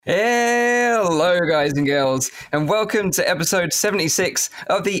Hello, guys and girls, and welcome to episode 76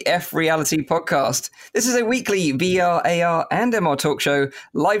 of the FReality Podcast. This is a weekly VR, AR, and MR talk show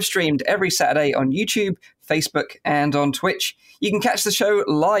live streamed every Saturday on YouTube, Facebook, and on Twitch. You can catch the show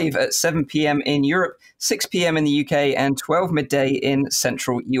live at 7 p.m. in Europe, 6 p.m. in the UK, and 12 midday in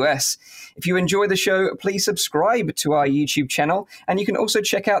Central US. If you enjoy the show, please subscribe to our YouTube channel, and you can also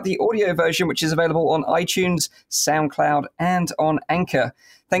check out the audio version, which is available on iTunes, SoundCloud, and on Anchor.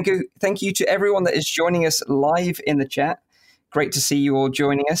 Thank you to everyone that is joining us live in the chat. Great to see you all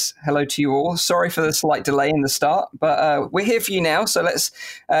joining us. Hello to you all. Sorry for the slight delay in the start, but we're here for you now, so let's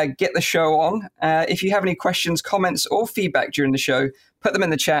get the show on. If you have any questions, comments, or feedback during the show, put them in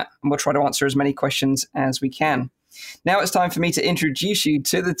the chat, and we'll try to answer as many questions as we can. Now it's time for me to introduce you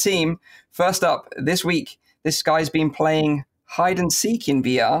to the team. First up, this week, this guy's been playing hide and seek in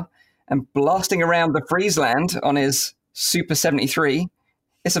VR and blasting around the Friesland on his Super 73.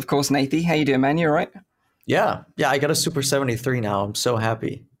 It's, of course, Nathy. How you doing, man? You all right? Yeah, I got a Super 73 now. I'm so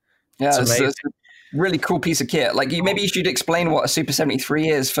happy. Yeah, it's a really cool piece of kit. Like, maybe you should explain what a Super 73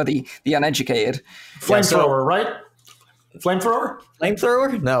 is for the uneducated. Flamethrower, right? Flamethrower?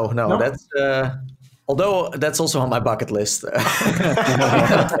 Flamethrower? No. That's although that's also on my bucket list.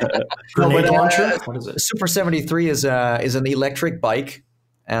 Grenade launcher? What is it? Super 73 is an electric bike,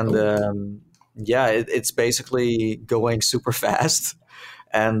 and it's basically going super fast.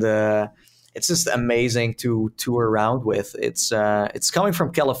 And it's just amazing to tour around with. It's coming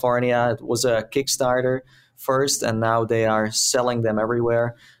from California. It was a Kickstarter first, and now they are selling them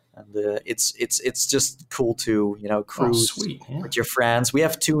everywhere. And it's just cool to cruise with your friends. We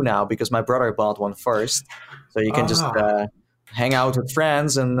have two now because my brother bought one first, so you can just hang out with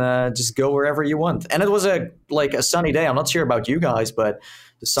friends and just go wherever you want. And it was a sunny day. I'm not sure about you guys, but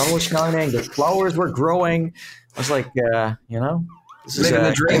the sun was shining, the flowers were growing. I was like, this is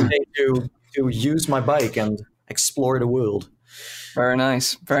a dream day to use my bike and explore the world. Very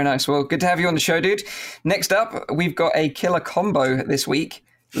nice. Very nice. Well, good to have you on the show, dude. Next up, we've got a killer combo this week.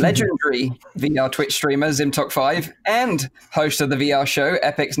 Legendary VR Twitch streamer, Zimtok5, and host of the VR show,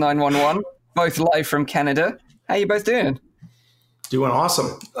 Ep.76, both live from Canada. How you both doing? Doing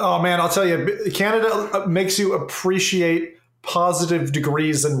awesome. Oh, man, I'll tell you, Canada makes you appreciate positive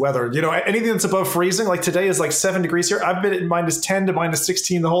degrees in weather. Anything that's above freezing, like today is like 7 degrees here. I've been at minus 10 to minus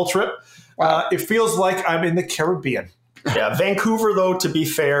 16 the whole trip. Wow. It feels like I'm in the Caribbean. Yeah, Vancouver, though, to be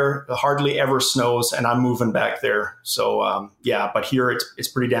fair, hardly ever snows, and I'm moving back there. So, but here it's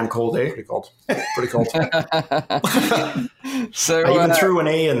pretty damn cold, eh? Pretty cold. So I even threw an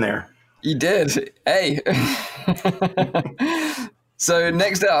A in there. You did. A. So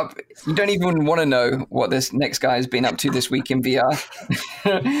next up, you don't even want to know what this next guy has been up to this week in VR.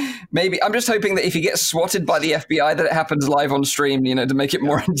 Maybe I'm just hoping that if he gets swatted by the FBI, that it happens live on stream, to make it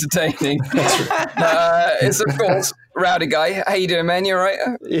more entertaining. It's of course Rowdy Guy. How you doing, man? You all right?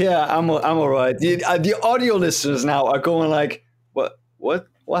 Yeah, I'm all right. The audio listeners now are going like, what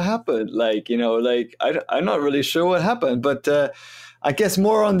happened? I'm not really sure what happened, but. I guess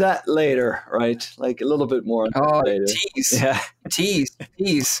more on that later, right? Like a little bit more on that later. Tease. Yeah.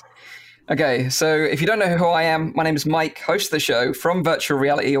 Tease. Okay, so if you don't know who I am, my name is Mike, host of the show from Virtual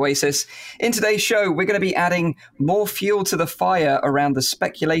Reality Oasis. In today's show, we're going to be adding more fuel to the fire around the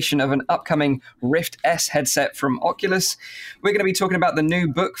speculation of an upcoming Rift S headset from Oculus. We're going to be talking about the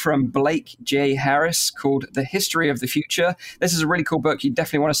new book from Blake J. Harris called The History of the Future. This is a really cool book. You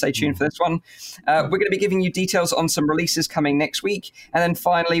definitely want to stay tuned for this one. We're going to be giving you details on some releases coming next week. And then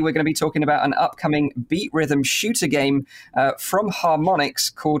finally, we're going to be talking about an upcoming beat rhythm shooter game from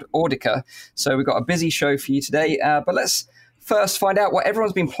Harmonix called Audica. So we've got a busy show for you today, but let's first find out what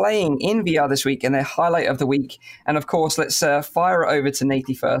everyone's been playing in VR this week and their highlight of the week. And of course, let's fire it over to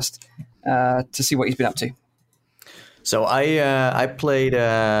Nathy first to see what he's been up to. So I played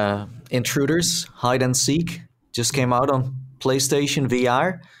Intruders Hide and Seek. Just came out on PlayStation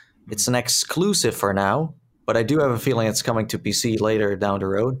VR. It's an exclusive for now, but I do have a feeling it's coming to PC later down the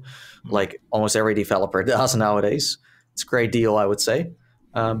road, like almost every developer does nowadays. It's a great deal, I would say.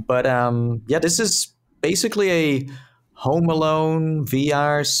 This is basically a Home Alone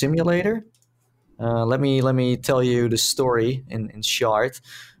VR simulator. Let me tell you the story in short.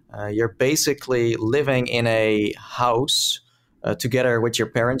 You're basically living in a house together with your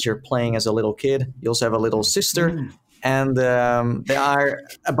parents. You're playing as a little kid. You also have a little sister. And there are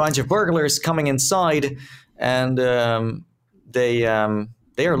a bunch of burglars coming inside, and they are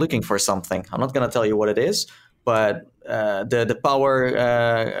looking for something. I'm not going to tell you what it is, but the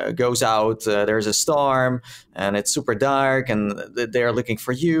power goes out. There's a storm, and it's super dark, and they're looking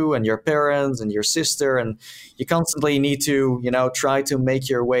for you and your parents and your sister, and you constantly need to, try to make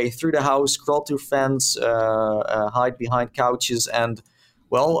your way through the house, crawl through fence, hide behind couches, and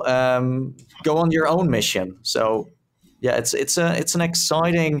go on your own mission. So, yeah, it's an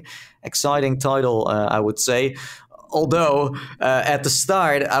exciting title, I would say. Although at the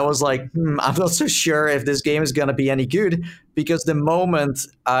start I was like, I'm not so sure if this game is going to be any good, because the moment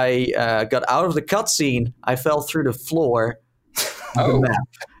I got out of the cutscene, I fell through the floor of the map.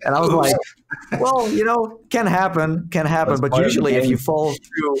 And I was like, well, can happen. But usually if you fall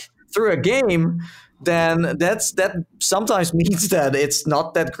through a game, then that sometimes means that it's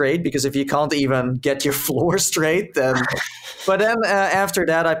not that great, because if you can't even get your floor straight, then... But then after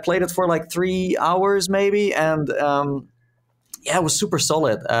that, I played it for like 3 hours maybe, and it was super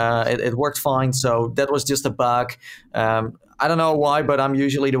solid. It worked fine, so that was just a bug. I don't know why, but I'm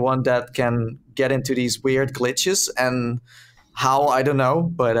usually the one that can get into these weird glitches, and how, I don't know.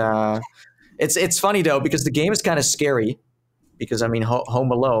 But it's funny though, because the game is kind of scary, because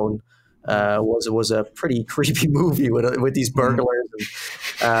Home Alone was a pretty creepy movie with these burglars.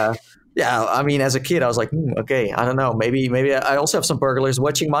 And, as a kid, I was like, okay, I don't know. Maybe I also have some burglars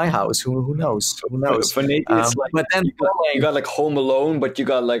watching my house. Who knows? For Nate, it's like, but then you got like Home Alone, but you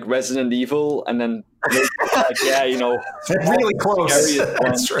got like Resident Evil, and then really close.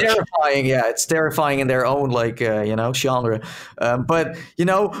 It's terrifying. Yeah, it's terrifying in their own genre. But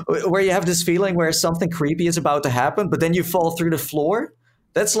where you have this feeling where something creepy is about to happen, but then you fall through the floor.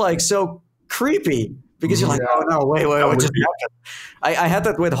 That's like so creepy. Because you're like, oh no, wait, what just happened? I had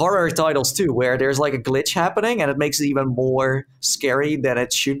that with horror titles too, where there's like a glitch happening and it makes it even more scary than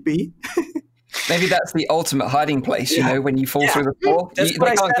it should be. Maybe that's the ultimate hiding place, when you fall through the floor. They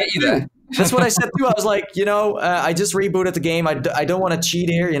can't get you there. That's what I said too. I was like, I just rebooted the game. I don't want to cheat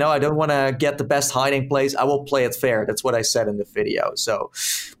here. I don't want to get the best hiding place. I will play it fair. That's what I said in the video. So,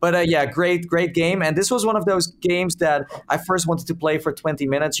 but great game. And this was one of those games that I first wanted to play for 20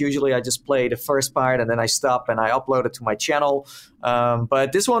 minutes. Usually I just play the first part and then I stop and I upload it to my channel.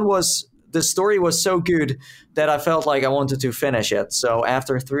 But this one the story was so good that I felt like I wanted to finish it. So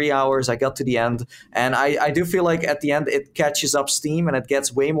after 3 hours, I got to the end. And I do feel like at the end, it catches up steam and it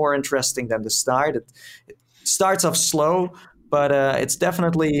gets way more interesting than the start. It starts off slow, but it's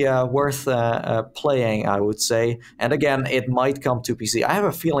definitely worth playing, I would say. And again, it might come to PC. I have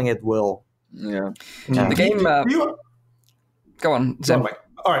a feeling it will. Yeah. The game... Go on, Zen.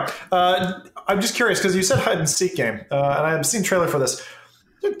 All right. I'm just curious, because you said hide and seek game, and I've seen trailer for this.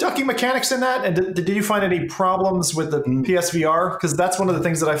 Ducking mechanics in that, and did you find any problems with the PSVR? Because that's one of the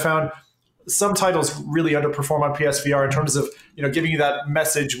things that I found some titles really underperform on PSVR in terms of giving you that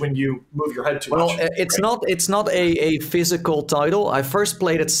message when you move your head too much. Well, it's not a physical title. I first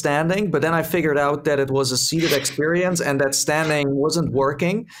played it standing, but then I figured out that it was a seated experience and that standing wasn't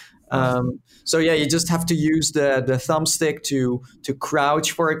working. So you just have to use the thumbstick to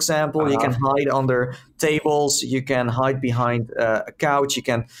crouch, for example. You can hide under tables. You can hide behind a couch. You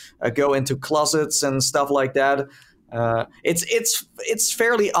can go into closets and stuff like that. It's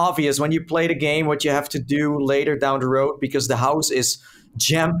fairly obvious when you play the game what you have to do later down the road, because the house is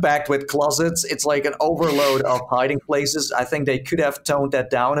jam-packed with closets. It's like an overload of hiding places. I think they could have toned that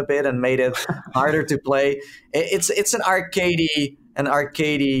down a bit and made it harder to play. It's an arcadey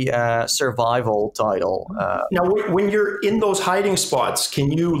survival title. Now, when you're in those hiding spots,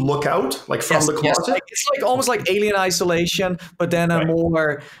 can you look out from the closet? Yes. It's like almost like Alien Isolation, but then a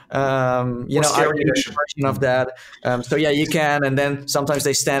more version of that. So you can, and then sometimes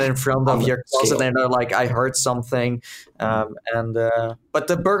they stand in front of your closet and they're like, "I heard something," but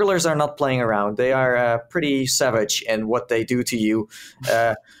the burglars are not playing around. They are pretty savage in what they do to you.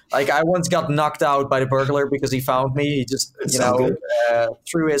 I once got knocked out by the burglar because he found me. He just,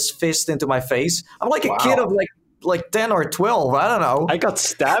 threw his fist into my face. I'm like a kid of like 10 or 12. I don't know. I got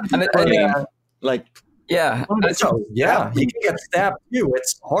stabbed. You can get stabbed too.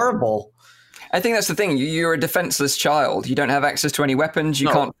 It's horrible. I think that's the thing. You're a defenseless child. You don't have access to any weapons. You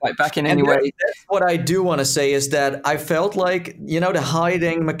can't fight back in any way. That's what I do want to say is that I felt like, the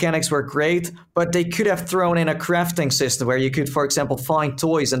hiding mechanics were great, but they could have thrown in a crafting system where you could, for example, find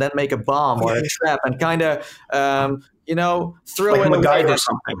toys and then make a bomb or a trap and kind of, throw like in MacGyver or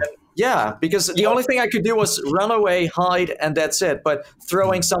something. Yeah, because the only thing I could do was run away, hide, and that's it. But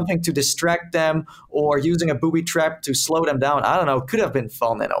throwing something to distract them or using a booby trap to slow them down, I don't know, could have been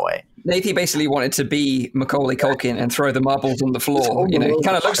fun in a way. Nathan basically wanted to be Macaulay Culkin and throw the marbles on the floor. You know, he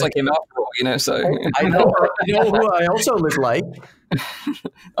kind of looks like him after all, you know, so. I know. You know who I also look like?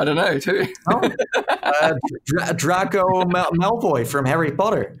 I don't know, too. Draco Malfoy from Harry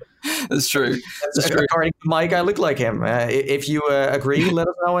Potter. That's true. According to Mike, I look like him. If you agree, let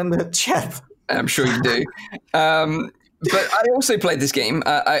us know in the chat. I'm sure you do. But I also played this game.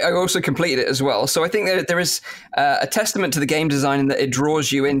 I also completed it as well. So I think there is a testament to the game design in that it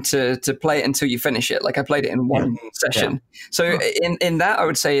draws you in to play it until you finish it. Like I played it in one session. Yeah. So in that, I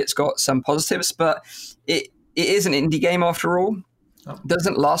would say it's got some positives, but it is an indie game after all.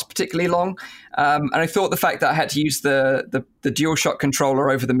 Doesn't last particularly long. And I thought the fact that I had to use the DualShock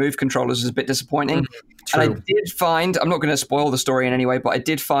controller over the Move controllers was a bit disappointing. And I did find, I'm not going to spoil the story in any way, but I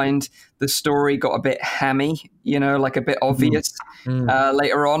did find the story got a bit hammy, you know, like a bit obvious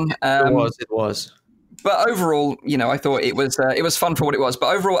later on. It was. But overall, you know, I thought it was fun for what it was.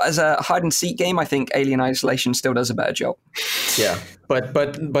 But overall, as a hide and seek game, I think Alien Isolation still does a better job. Yeah, but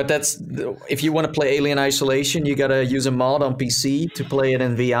that's, if you want to play Alien Isolation, you gotta use a mod on PC to play it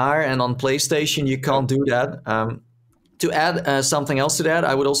in VR, and on PlayStation you can't do that. To add something else to that,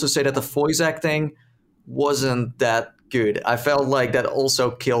 I would also say that the voice acting wasn't that good. I felt like that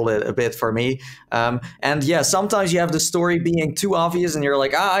also killed it a bit for me. And yeah, sometimes you have the story being too obvious and you're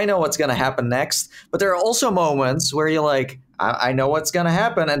like, I know what's going to happen next. But there are also moments where you're like, I know what's going to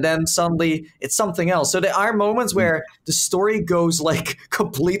happen. And then suddenly it's something else. So there are moments where the story goes like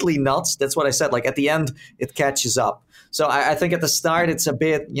completely nuts. That's what I said. Like at the end, it catches up. So I think at the start, it's a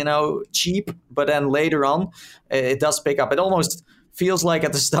bit, you know, cheap. But then later on, it does pick up. It almost feels like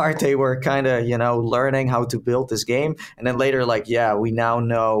at the start they were kind of, you know, learning how to build this game, and then later, like, yeah, we now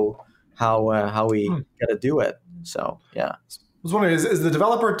know how we gotta do it. So yeah. I was wondering, is the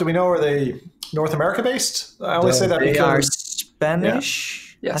developer? Do we know, are they North America based? I only say that they because are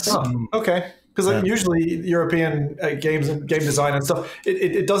Spanish. Yeah. Yes. Okay. Because usually European games and game design and stuff,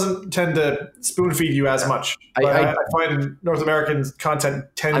 it doesn't tend to spoon feed you as much. But I find North American content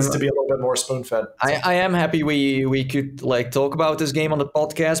tends to be a little bit more spoon fed. So. I am happy we could like talk about this game on the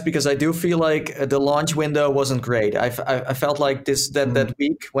podcast, because I do feel like the launch window wasn't great. I felt like that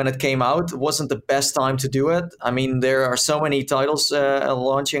week when it came out wasn't the best time to do it. I mean, there are so many titles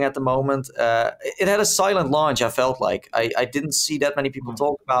launching at the moment. It had a silent launch. I felt like I didn't see that many people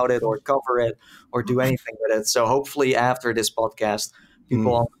talk about it or cover it or do anything with it. So hopefully after this podcast,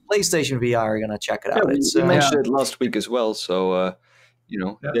 people on PlayStation VR are going to check it out. We mentioned it last week as well. So, you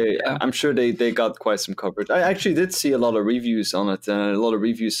know, I'm sure they got quite some coverage. I actually did see a lot of reviews on it, a lot of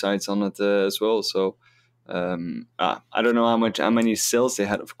review sites on it as well. So I don't know how many sales they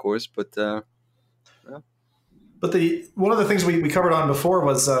had, of course, but... But one of the things we covered on before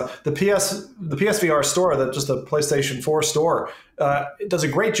was the PSVR store, just the PlayStation 4 store, it does a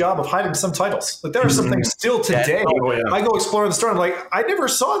great job of hiding some titles. Like there are some things still today. I go explore the store and I'm like, I never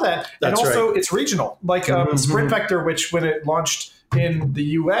saw that. That's and also right. It's regional. Like Sprint Vector, which when it launched in the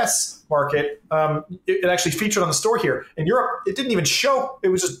US market, it actually featured on the store here. In Europe, it didn't even show. It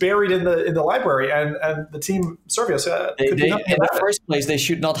was just buried in the library, and the team Servius in the first place, they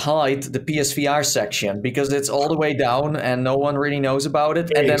should not hide the PSVR section because it's all the way down and no one really knows about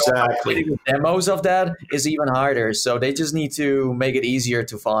it. And then the demos of that is even harder. So they just need to make it easier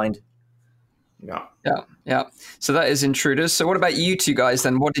to find. Yeah. So that is Intruders. So what about you two guys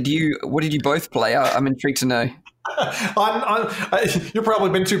then? What did you both play? I'm intrigued to know. You've probably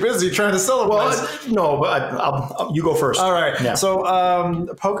been too busy trying to sell it. Well, no, but you go first. All right. Yeah. So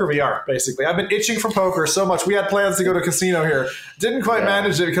poker VR, basically. I've been itching for poker so much. We had plans to go to a casino here. Didn't quite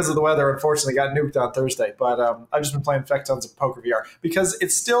manage it because of the weather. Unfortunately, got nuked on Thursday. But I've just been playing tons of poker VR because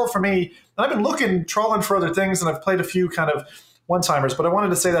it's still, for me, and I've been trawling for other things, and I've played a few kind of one-timers. But I wanted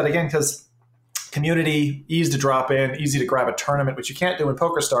to say that again because community, easy to drop in, easy to grab a tournament, which you can't do in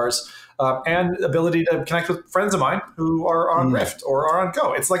PokerStars, and ability to connect with friends of mine who are on Rift or are on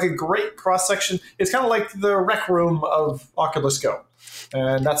Go. It's like a great cross-section. It's kind of like the rec room of Oculus Go,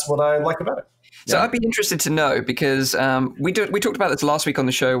 and that's what I like about it. So I'd be interested to know, because we talked about this last week on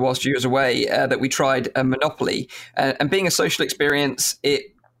the show whilst you was away, that we tried a Monopoly, and being a social experience, it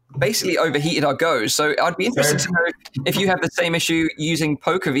basically overheated our Go's. So I'd be interested to know if you have the same issue using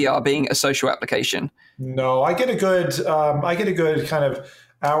Poker VR being a social application. No, I get a good kind of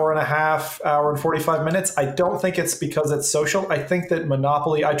hour and a half, hour and 45 minutes. I don't think it's because it's social. I think that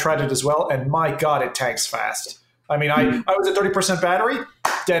Monopoly, I tried it as well, and my God, it tanks fast. I mean, I was at 30% battery,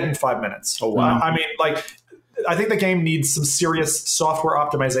 dead in 5 minutes. Oh, wow. I mean, like, I think the game needs some serious software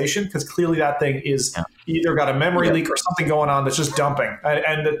optimization, because clearly that thing is either got a memory leak or something going on that's just dumping,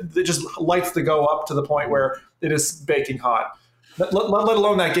 and it just lights the go up to the point where it is baking hot. Let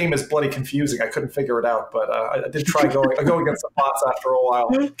alone that game is bloody confusing. I couldn't figure it out, but I did try going. I go against the bots after a while.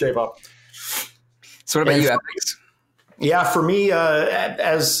 Gave up. So what about you, Alex? Yeah, for me,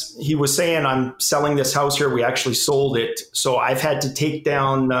 as he was saying, I'm selling this house here. We actually sold it. So I've had to take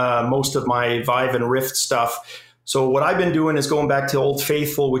down most of my Vive and Rift stuff. So what I've been doing is going back to Old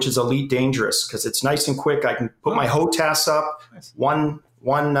Faithful, which is Elite Dangerous, because it's nice and quick. I can put my HOTAS up, one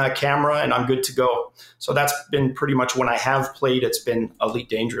camera, and I'm good to go. So that's been pretty much when I have played, it's been Elite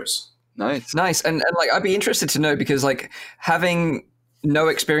Dangerous. Nice. And like, I'd be interested to know, because like having no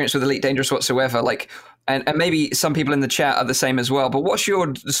experience with Elite Dangerous whatsoever, like, and maybe some people in the chat are the same as well, but what's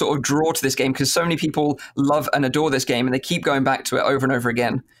your sort of draw to this game? Because so many people love and adore this game and they keep going back to it over and over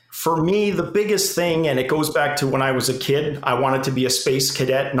again. For me, the biggest thing, and it goes back to when I was a kid, I wanted to be a space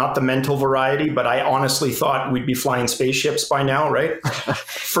cadet, not the mental variety, but I honestly thought we'd be flying spaceships by now, right?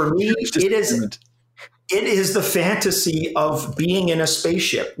 For me, it is the fantasy of being in a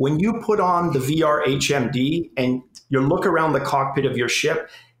spaceship. When you put on the VR HMD and you look around the cockpit of your ship,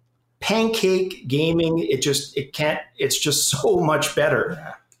 pancake gaming, it's just so much better.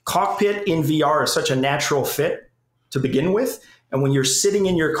 Yeah. Cockpit in VR is such a natural fit to begin with. And when you're sitting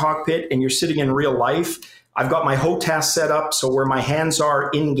in your cockpit and you're sitting in real life, I've got my HOTAS set up so where my hands are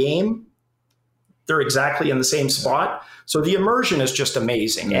in game, they're exactly in the same spot. So the immersion is just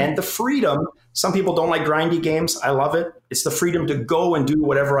amazing. Mm-hmm. And the freedom, some people don't like grindy games. I love it. It's the freedom to go and do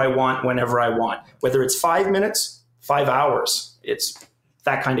whatever I want, whenever I want. Whether it's 5 minutes, 5 hours, it's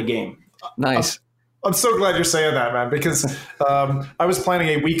that kind of game. Nice. I'm so glad you're saying that, man, because I was planning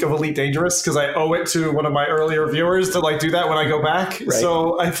a week of Elite Dangerous because I owe it to one of my earlier viewers to like do that when I go back. Right.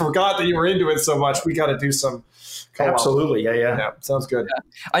 So I forgot that you were into it so much. We got to do some. Absolutely. Yeah. Sounds good. Yeah.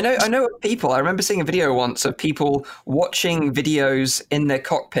 I know people. I remember seeing a video once of people watching videos in their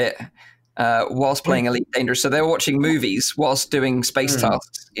cockpit whilst playing Elite Dangerous. So they're watching movies whilst doing space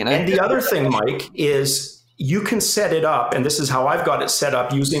tasks. You know. And the other thing, Mike, is you can set it up, and this is how I've got it set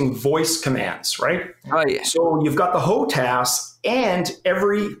up, using voice commands, right? Right. So you've got the HOTAS, and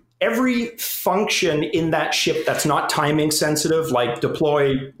every function in that ship that's not timing sensitive, like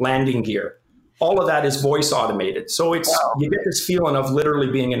deploy landing gear, all of that is voice automated. So you get this feeling of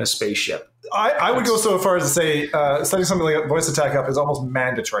literally being in a spaceship. I would go so far as to say setting something like a voice attack up is almost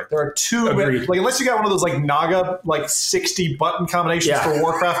mandatory. There are two, like unless you got one of those like Naga, like 60 button combinations for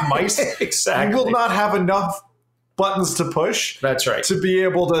Warcraft mice, exactly. You will not have enough buttons to push. That's right. To be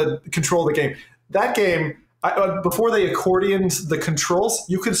able to control the game. That game, before they accordioned the controls,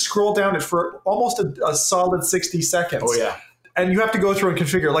 you could scroll down it for almost a solid 60 seconds. Oh, yeah. And you have to go through and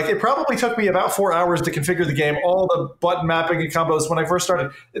configure. Like, it probably took me about 4 hours to configure the game, all the button mapping and combos when I first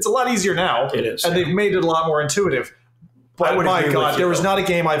started. It's a lot easier now. It is. And they've made it a lot more intuitive. But my God, there was not a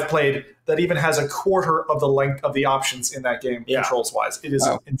game I've played that even has a quarter of the length of the options in that game, controls-wise. It is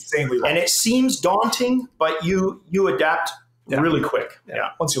insanely long. And it seems daunting, but you adapt really quick.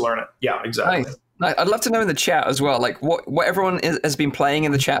 Yeah. Once you learn it. Yeah, exactly. Nice. I'd love to know in the chat as well, like what everyone has been playing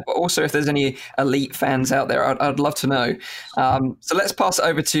in the chat, but also if there's any Elite fans out there, I'd love to know. So let's pass it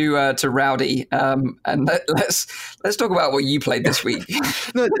over to Rowdy, and let's talk about what you played this week.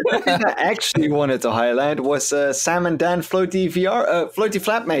 No, the thing I actually wanted to highlight was Sam and Dan Floaty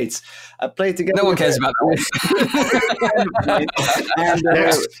Flatmates. I played together. No one cares about that. And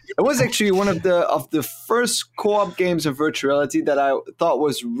it was actually one of the first co-op games of virtual reality that I thought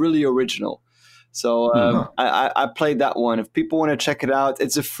was really original. So I played that one. If people want to check it out,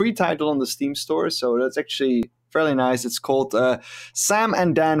 it's a free title on the Steam store, so that's actually fairly nice. It's called Sam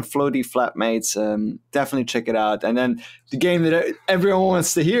and Dan Floaty Flatmates. Definitely check it out. And then the game that everyone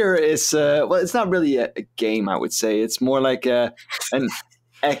wants to hear is, it's not really a game, I would say. It's more like an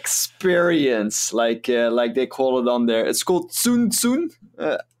experience, like they call it on there. It's called Tsun Tsun,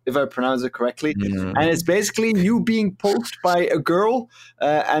 if I pronounce it correctly. And it's basically you being poked by a girl.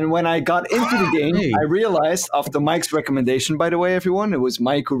 And when I got into the game, I realized, after Mike's recommendation, by the way, everyone, it was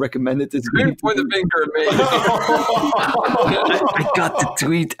Mike who recommended this game. Don't point the finger at me. I got the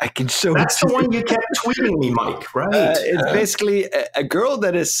tweet. I can show That's it. the one you kept tweeting me, Mike, right? It's basically a girl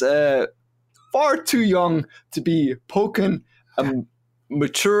that is far too young to be poking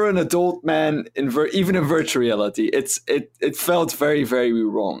mature and adult man even in virtual reality. It felt very, very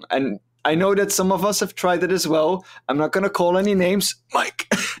wrong. And I know that some of us have tried it as well. I'm not going to call any names, Mike.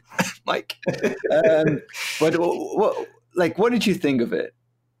 But what did you think of it?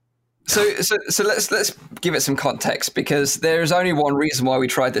 So let's give it some context, because there's only one reason why we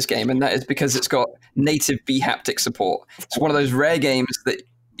tried this game, and that is because it's got native B-haptic support. It's one of those rare games that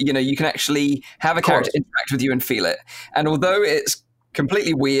you can actually have a character interact with you and feel it. And although it's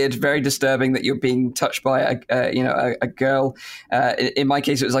completely weird, very disturbing that you're being touched by a girl. In my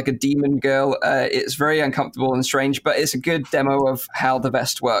case, it was like a demon girl. It's very uncomfortable and strange, but it's a good demo of how the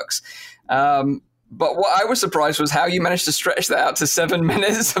vest works. But what I was surprised was how you managed to stretch that out to 7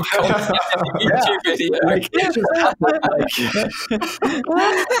 minutes of content in a YouTube video.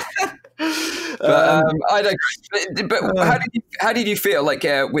 I digress. But how did you feel like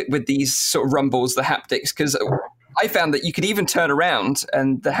with these sort of rumbles, the haptics? Because I found that you could even turn around,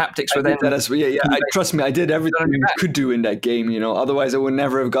 and the haptics were then. Trust me, I did everything you could do in that game. Otherwise I would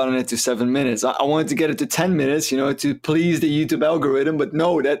never have gotten it to 7 minutes. I wanted to get it to 10 minutes, to please the YouTube algorithm, but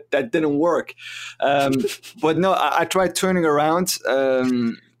no, that didn't work. But no, I tried turning around.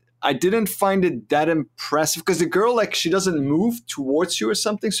 I didn't find it that impressive because the girl, she doesn't move towards you or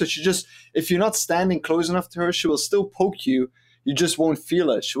something. So she just, if you're not standing close enough to her, she will still poke you. You just won't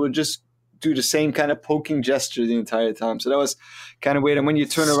feel it. She will just do the same kind of poking gesture the entire time. So that was kind of weird. And when you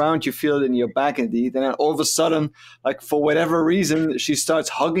turn around, you feel it in your back indeed. And then all of a sudden, for whatever reason, she starts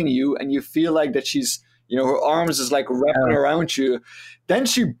hugging you, and you feel like that she's, her arms is wrapping around you. Then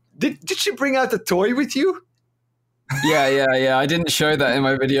did she bring out the toy with you? Yeah. I didn't show that in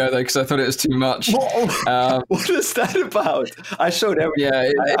my video though, because I thought it was too much. What is that about? I showed everything.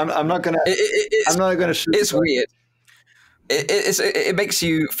 Yeah, I'm not gonna. I'm not gonna show. It's weird. It makes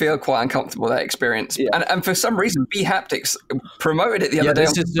you feel quite uncomfortable, that experience. Yeah. And for some reason, B-haptics promoted it the other day.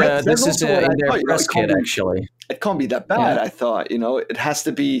 This is in their press kit, actually. It can't be that bad, I thought. It has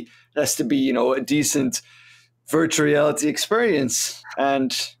to be a decent virtual reality experience.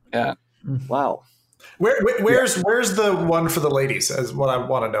 And wow. Where's the one for the ladies? Is what I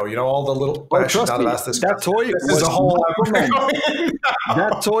want to know. All the little. Trust me, that toy was not for men.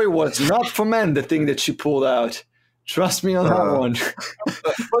 That toy was not for men. The thing that she pulled out. Trust me on that one.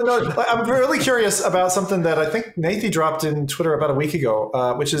 But no, I'm really curious about something that I think Nathy dropped in Twitter about a week ago,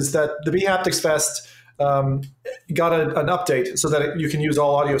 which is that the B-haptics Fest got an update so that you can use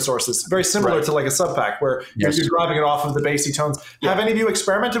all audio sources, very similar to like a sub pack where you're driving it off of the bassy tones. Have any of you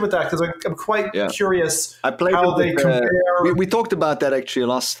experimented with that? Because I'm quite curious how they compare. We talked about that actually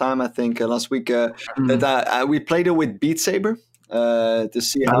last time, I think, last week. That we played it with Beat Saber. To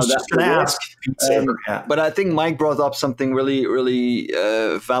see how that works. But I think Mike brought up something really, really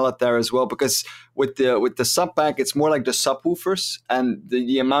valid there as well, because with the sub pack, it's more like the subwoofers, and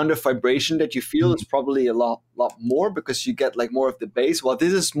the amount of vibration that you feel is probably a lot more, because you get more of the bass. While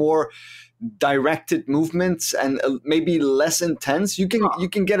this is more directed movements and maybe less intense. You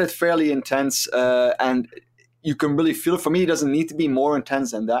can get it fairly intense, and you can really feel it. For me, it doesn't need to be more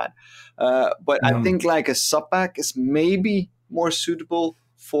intense than that. But I think a sub pack is maybe more suitable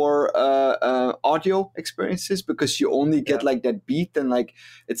for audio experiences, because you only get that beat, and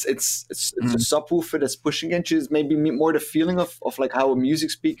it's a subwoofer that's pushing against you. It's maybe more the feeling of how a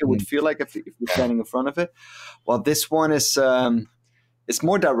music speaker would feel like if you're standing in front of it. While this one is it's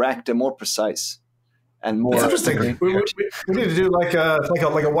more direct and more precise. And more. It's interesting. We need to do like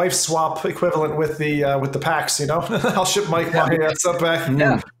a wife swap equivalent with the packs. I'll ship Mike my sub pack.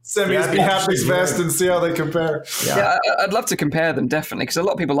 Send me his B-haptics vest and see how they compare. Yeah, I'd love to compare them, definitely, because a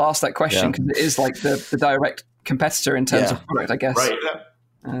lot of people ask that question, because it is the direct competitor in terms of product, I guess. Right.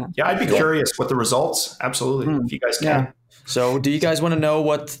 I'd be curious what the results. Absolutely, if you guys can. Yeah. So, do you guys want to know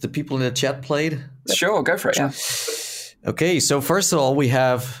what the people in the chat played? Sure, go for it. Yeah. Okay, so first of all, we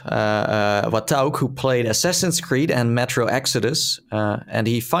have Watauk, who played Assassin's Creed and Metro Exodus, and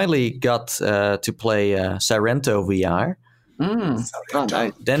he finally got to play Sorrento VR. Nice.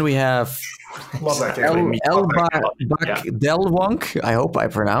 Then we have Delwonk. I hope I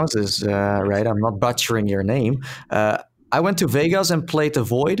pronounce this right. I'm not butchering your name. I went to Vegas and played The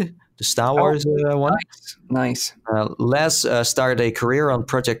Void, the Star Wars one. Nice. Les started a career on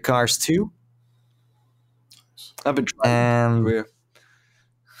Project Cars 2. I've been trying.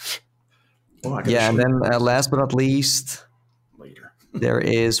 And then last but not least, there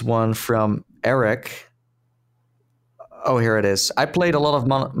is one from Eric. Oh, here it is. I played a lot of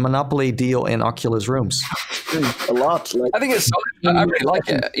Monopoly Deal in Oculus rooms. A lot. I think it's solid. I really like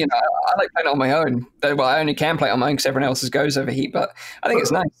it. I like playing it on my own. Well, I only can play it on my own because everyone else's goes overheat, but I think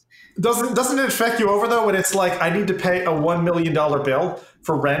it's nice. Doesn't it affect you over though when it's I need to pay a $1 million bill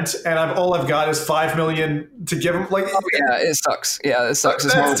for rent, and all I've got is $5 million to give him. Like, yeah, it sucks. Yeah, it sucks.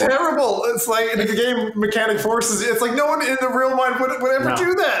 It's that's horrible. terrible. It's like the game mechanic forces. It's like no one in the real mind would ever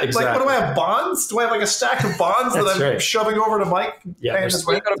do that. Exactly. Like, what do I have? Bonds? Do I have like a stack of bonds that I'm shoving over to Mike? Yeah, And there's-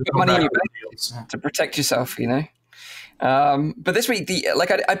 You got to put money in your bank to protect yourself, you know. But this week,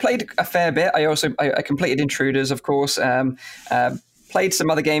 I played a fair bit. I completed Intruders, of course. Played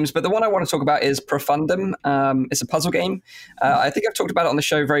some other games, but the one I want to talk about is Profundum. It's a puzzle game. I think I've talked about it on the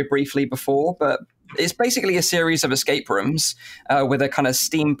show very briefly before, but it's basically a series of escape rooms with a kind of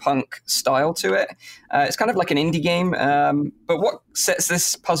steampunk style to it. It's kind of like an indie game, but what sets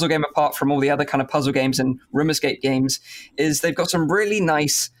this puzzle game apart from all the other kind of puzzle games and room escape games is they've got some really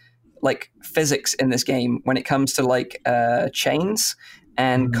nice like physics in this game when it comes to like chains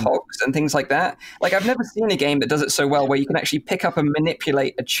and cogs and things like that. Like, I've never seen a game that does it so well, where you can actually pick up and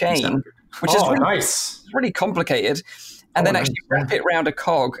manipulate a chain, which is really, nice. really complicated, and then actually wrap it around a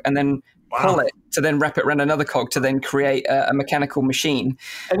cog and then pull it to then wrap it around another cog to then create a mechanical machine.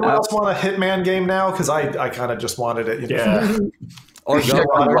 Anyone else want a Hitman game now? Because I kind of just wanted it. You know? Or a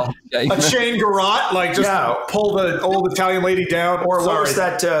chain garrote, like just pull the old Italian lady down. Or what was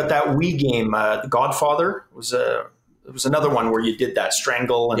that Wii game? The Godfather it was another one where you did that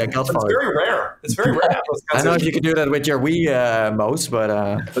strangle. And It's very rare. It's very rare. I don't know if you could do that with your Wii mouse, but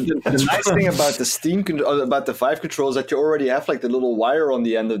the nice thing about the about the Vive controls is that you already have like the little wire on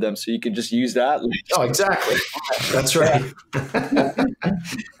the end of them, so you can just use that. Oh, exactly. That's right.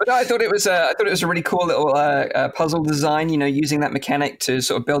 But no, I thought it was a really cool little puzzle design. You know, using that mechanic to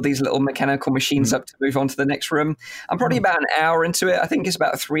sort of build these little mechanical machines up to move on to the next room. I'm probably about an hour into it. I think it's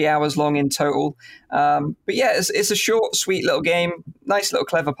about 3 hours long in total. But yeah, it's a short, sweet little game. Nice little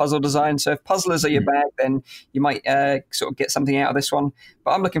clever puzzle design. So if puzzlers are your bag, then you might sort of get something out of this one.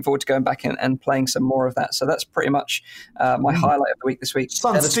 But I'm looking forward to going back and playing some more of that. So that's pretty much my highlight of the week this week. It's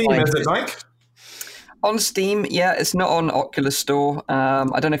on Steam, is it, Mike? On Steam, yeah, it's not on Oculus Store.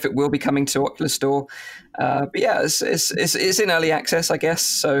 I don't know if it will be coming to Oculus Store, but yeah, it's in early access, I guess.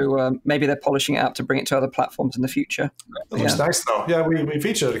 So maybe they're polishing it up to bring it to other platforms in the future. It looks nice, though. Yeah, we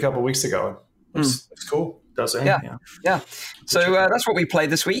featured it a couple of weeks ago. It's cool. Does it? Yeah. So that's what we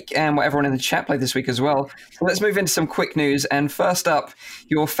played this week, and what everyone in the chat played this week as well. So let's move into some quick news. And first up,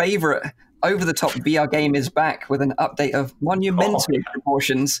 your favorite over-the-top VR game is back with an update of monumental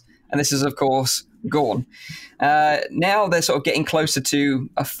proportions. And this is, of course, Gorn. Now they're sort of getting closer to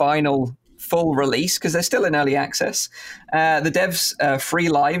a final full release because they're still in early access. The devs' free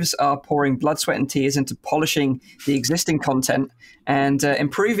lives are pouring blood, sweat, and tears into polishing the existing content and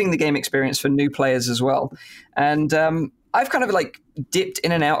improving the game experience for new players as well. And I've kind of like dipped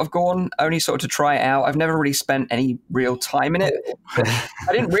in and out of Gorn, only sort of to try it out. I've never really spent any real time in it. But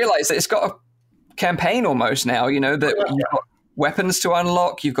I didn't realize that it's got a campaign almost now, you know, that you've got weapons to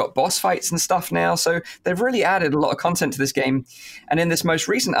unlock, you've got boss fights and stuff now, so they've really added a lot of content to this game. And in this most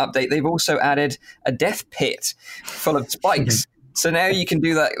recent update, they've also added a death pit full of spikes. So now you can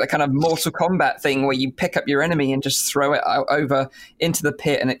do that kind of Mortal Kombat thing where you pick up your enemy and just throw it out over into the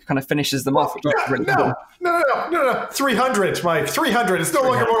pit, and it kind of finishes them off. No. 300, Mike. 300. It's no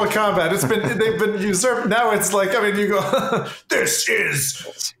longer Mortal Kombat. They've been usurped. Now it's like, I mean, you go, this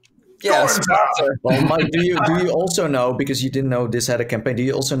is... Yes. Well, Mike, do you also know, because you didn't know this had a campaign, do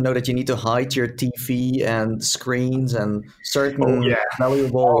you also know that you need to hide your TV and screens and certain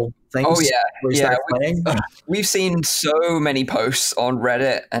valuable things where you start playing? We've seen so many posts on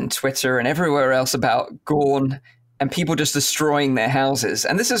Reddit and Twitter and everywhere else about Gorn and people just destroying their houses.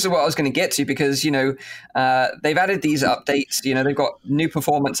 And this is what I was going to get to, because, you know, they've added these updates. You know, they've got new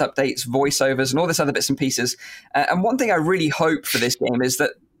performance updates, voiceovers, and all this other bits and pieces. And one thing I really hope for this game is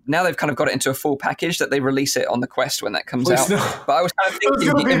that now they've kind of got it into a full package, that they release it on the Quest when that comes out. No. But I was kind of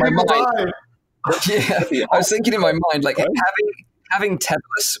thinking in my mind, I was thinking in my mind, like having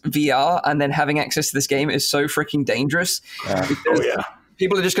tetherless VR and then having access to this game is so freaking dangerous.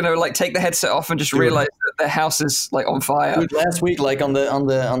 People are just going to like take the headset off and just realize that their house is like on fire. Dude, last week, like on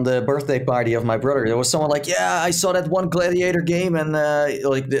the birthday party of my brother, there was someone like, I saw that one Gladiator game, and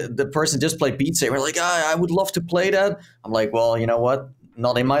like the person just played Beat Saber. Like, I would love to play that. I'm like, well, you know what?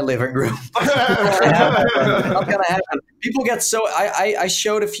 Not in my living room. Not gonna happen. People get so. I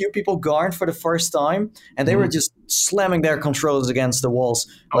showed a few people Garn for the first time, and they were just slamming their controllers against the walls.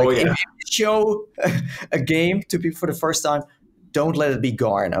 Like, if you show a game to people for the first time, don't let it be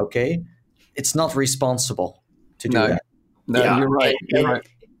Garn. Okay, it's not responsible to do that. No, you're right. You're right.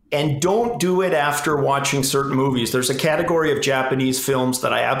 And don't do it after watching certain movies. There's a category of Japanese films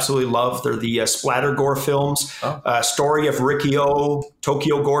that I absolutely love. They're the splatter gore films. Story of Rikio,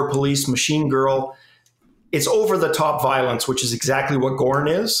 Tokyo Gore Police, Machine Girl. it's over-the-top violence, which is exactly what Gorn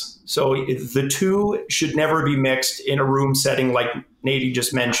is. So the two should never be mixed in a room setting like Nady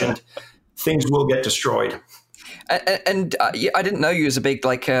just mentioned. Things will get destroyed. And I didn't know you was a big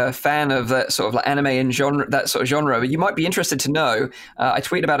fan of that sort of like anime and genre, that sort of genre. But you might be interested to know. I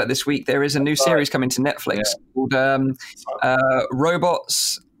tweeted about it this week. There is a new series coming to Netflix called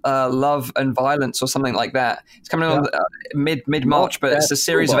Robots, Love and Violence, or something like that. It's coming on mid March, but it's a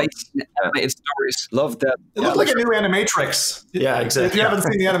series of 8 animated stories. Love that. It looked like a new Animatrix. Yeah, exactly. If you haven't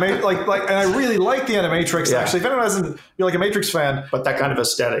seen the and I really like the Animatrix. Actually, if anyone hasn't, you're like a Matrix fan, but that kind of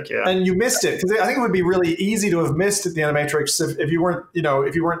aesthetic, and you missed it, because I think it would be really easy to have missed the Animatrix if you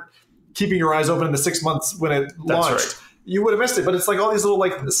weren't keeping your eyes open in the 6 months when it launched. Right. You would have missed it. But it's like all these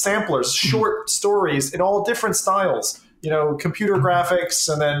little samplers, short stories in all different styles. Computer graphics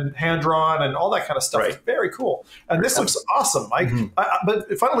and then hand drawn and all that kind of stuff. Right. Very cool. And this looks awesome, Mike.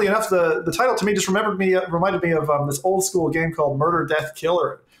 But funnily enough, the title to me just reminded me of this old school game called Murder, Death,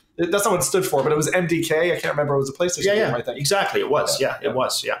 Killer. That's not what it stood for, but it was MDK. I can't remember. It was a PlayStation game, I think. Exactly. It was. It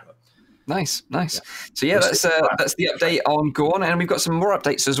was. Nice. So that's the update on Gorn, and we've got some more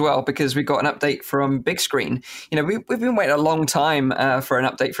updates as well, because we've got an update from Big Screen. We've been waiting a long time for an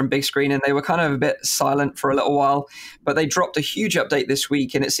update from Big Screen, and they were kind of a bit silent for a little while, but they dropped a huge update this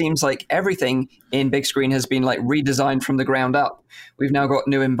week, and it seems like everything in Big Screen has been redesigned from the ground up. We've now got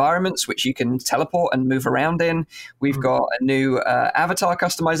new environments which you can teleport and move around in. We've got a new avatar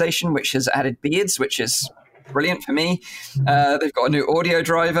customization which has added beards, which is brilliant for me. They've got a new audio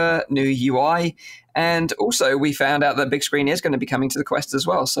driver, new UI, and also we found out that Big Screen is going to be coming to the Quest as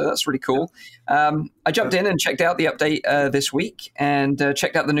well, so that's really cool. I jumped in and checked out the update this week and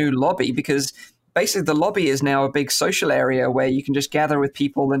checked out the new lobby, because basically the lobby is now a big social area where you can just gather with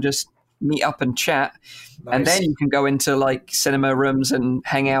people and just meet up and chat. Nice. And then you can go into cinema rooms and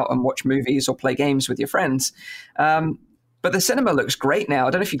hang out and watch movies or play games with your friends. But the cinema looks great now. I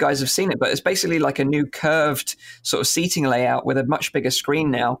don't know if you guys have seen it, but it's basically like a new curved sort of seating layout with a much bigger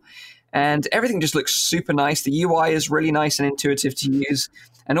screen now. And everything just looks super nice. The UI is really nice and intuitive to use.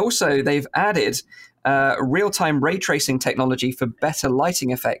 And also they've added real-time ray tracing technology for better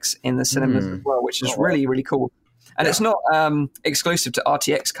lighting effects in the cinemas as well, which is really, really cool. And it's not exclusive to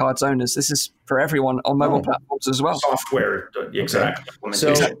RTX cards owners. This is for everyone on mobile platforms as well. Software, exactly.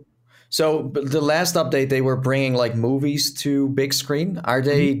 So the last update, they were bringing movies to Big Screen. Are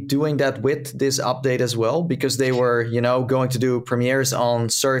they doing that with this update as well? Because they were, going to do premieres on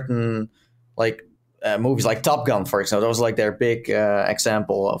certain movies like Top Gun, for example. That was their big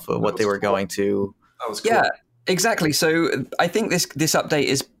example of what they were going to. That was cool. Yeah, exactly. So I think this update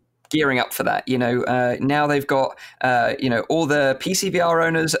is gearing up for that. Now they've got all the PCVR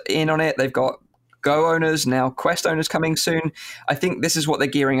owners in on it. They've got Go owners, now Quest owners coming soon. I think this is what they're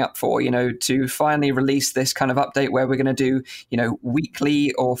gearing up for, to finally release this kind of update where we're going to do,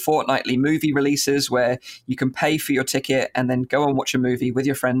 weekly or fortnightly movie releases where you can pay for your ticket and then go and watch a movie with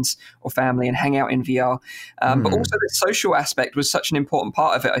your friends or family and hang out in VR. But also the social aspect was such an important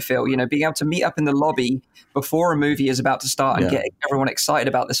part of it, I feel, being able to meet up in the lobby before a movie is about to start and get everyone excited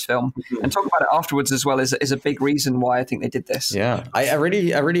about this film and talk about it afterwards as well is a big reason why I think they did this. Yeah, I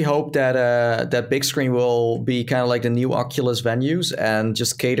really hope that Big Screen will be kind of like the new Oculus venues and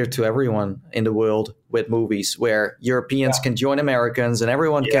just cater to everyone in the world with movies, where Europeans can join Americans and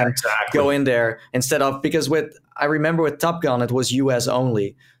everyone can go in there instead of, because I remember with Top Gun, it was US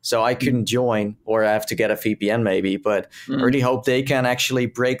only. So I couldn't join, or I have to get a VPN maybe, but I really hope they can actually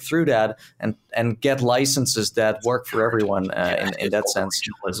break through that and get licenses that work for everyone in that sense.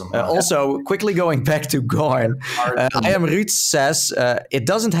 Also, quickly going back to Gorn, I am Ruud says, it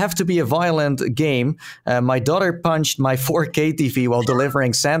doesn't have to be a violent game. My daughter punched my 4K TV while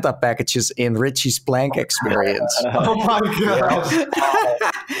delivering Santa packages in Richie's Plank experience. Oh my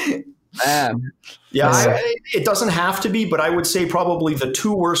God. It doesn't have to be, but I would say probably the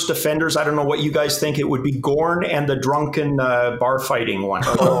two worst offenders, I don't know what you guys think, it would be Gorn and the drunken bar fighting one.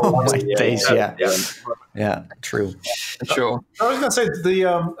 Yeah, true. Sure. I was going to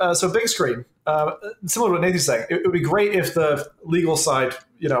say so Big Screen, similar to what Nathan's saying, it would be great if the legal side,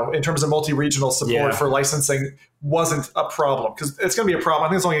 in terms of multi-regional support for licensing wasn't a problem, because it's going to be a problem. I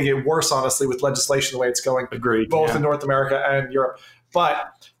think it's only going to get worse, honestly, with legislation the way it's going, both in North America and Europe.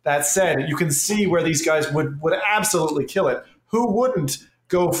 But that said, you can see where these guys would absolutely kill it. Who wouldn't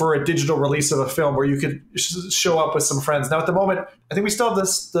go for a digital release of a film where you could show up with some friends? Now, at the moment, I think we still have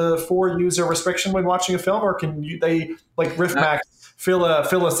the 4-user restriction when watching a film, or can they, like RiffMax, fill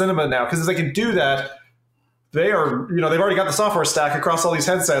a cinema now? Because if they can do that, they are, they've already got the software stack across all these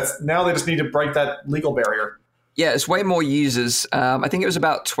headsets. Now they just need to break that legal barrier. Yeah, it's way more users. I think it was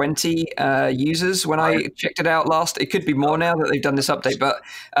about 20 users when I checked it out last. It could be more now that they've done this update, but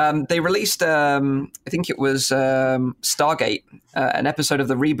they released, I think it was Stargate, an episode of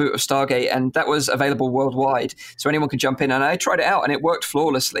the reboot of Stargate, and that was available worldwide, so anyone could jump in. And I tried it out, and it worked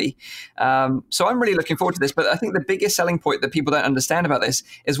flawlessly. So I'm really looking forward to this. But I think the biggest selling point that people don't understand about this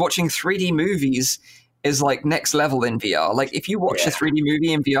is watching 3D movies is like next level in VR. Like if you watch a 3D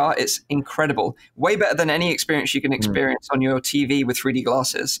movie in VR, it's incredible. Way better than any experience you can experience on your TV with 3D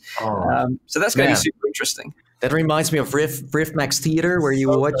glasses. So that's going to be super interesting. That reminds me of Rift Max Theater, where you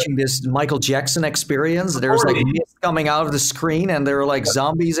were watching this Michael Jackson experience. There was like mist coming out of the screen, and there were like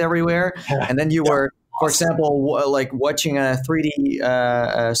zombies everywhere. And then you were, for example, like watching a 3D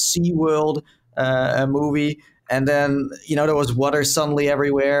SeaWorld movie. And then, there was water suddenly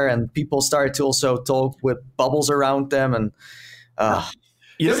everywhere, and people started to also talk with bubbles around them. And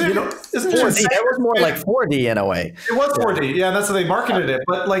isn't it 4D? That was more like 4D in a way. It was 4D, yeah. That's how they marketed it.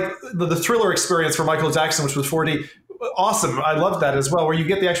 But like the Thriller experience for Michael Jackson, which was 4D, awesome. I love that as well, where you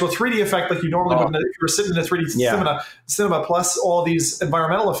get the actual 3D effect like you normally would if you were sitting in a 3D cinema, plus all these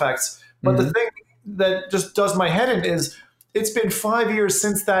environmental effects. But the thing that just does my head in is, it's been 5 years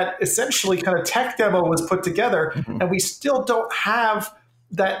since that essentially kind of tech demo was put together, and we still don't have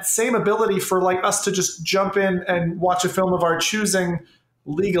that same ability for like us to just jump in and watch a film of our choosing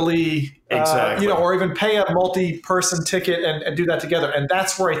legally, or even pay a multi-person ticket and do that together. And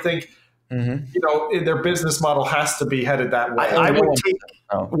that's where I think, their business model has to be headed that way. I would take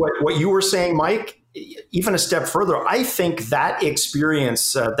what you were saying, Mike, even a step further. I think that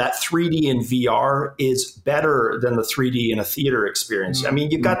experience, that 3D in VR, is better than the 3D in a theater experience. I mean,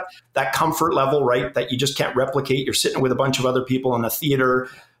 you've got that comfort level, right, that you just can't replicate. You're sitting with a bunch of other people in a theater,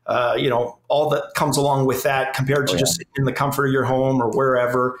 all that comes along with that compared to just sitting in the comfort of your home or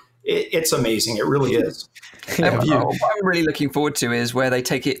wherever. It's amazing. It really is. What I'm really looking forward to is where they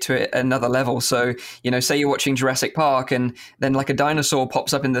take it to another level. So, say you're watching Jurassic Park and then like a dinosaur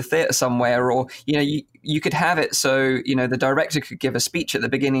pops up in the theater somewhere, or, you could have it so, the director could give a speech at the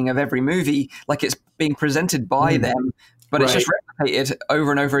beginning of every movie, like it's being presented by them, but it's just replicated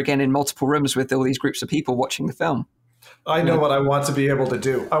over and over again in multiple rooms with all these groups of people watching the film. I know what I want to be able to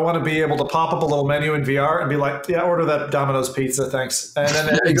do. I want to be able to pop up a little menu in VR and be like, order that Domino's pizza, thanks. And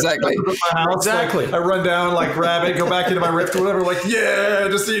then exactly. My house, I run down, grab it, go back into my Rift or whatever,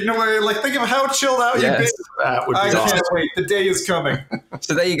 just eating away. Think of how chilled out you've been. That would be awesome. Can't wait. The day is coming.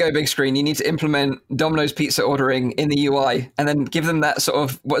 So there you go, big screen. You need to implement Domino's pizza ordering in the UI and then give them that sort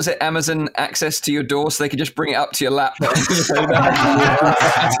of, Amazon access to your door so they can just bring it up to your lap.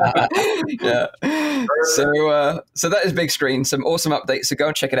 So that is big screen. Some awesome updates. So go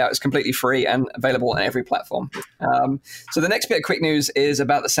and check it out. It's completely free and available on every platform. So the next bit of quick news is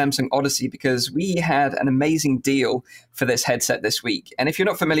about the Samsung Odyssey, because we had an amazing deal for this headset this week. And if you're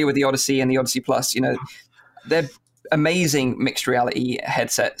not familiar with the Odyssey and the Odyssey Plus, they're amazing mixed reality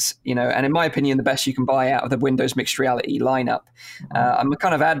headsets, and in my opinion, the best you can buy out of the Windows mixed reality lineup. I'm a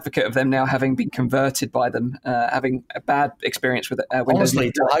kind of advocate of them now, having been converted by them, having a bad experience with Windows.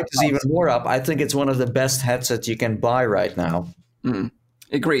 Honestly, to hype this even more up, I think it's one of the best headsets you can buy right now.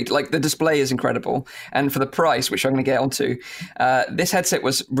 Agreed. The display is incredible. And for the price, which I'm going to get onto, this headset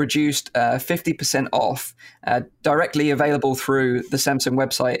was reduced 50% off, directly available through the Samsung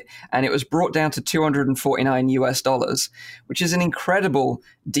website. And it was brought down to $249, which is an incredible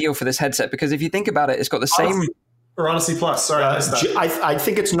deal for this headset. Because if you think about it, it's got the same... Or Odyssey Plus. Sorry, I missed that. I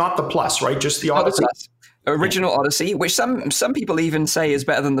think it's not the Plus, right? Just the Odyssey. Original Odyssey, which some people even say is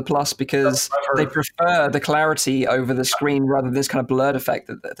better than the Plus because they prefer the clarity over the screen rather than this kind of blurred effect.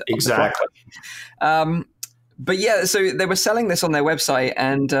 Exactly. But yeah, so they were selling this on their website,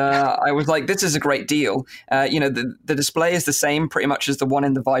 and I was like, this is a great deal. The display is the same pretty much as the one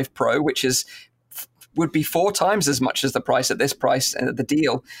in the Vive Pro, which would be 4 times as much as the price at this price, the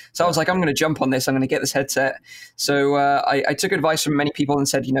deal. So I was like, I'm going to jump on this. I'm going to get this headset. So I took advice from many people and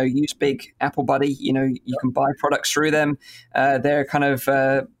said, use Big Apple Buddy. You can buy products through them. They're kind of,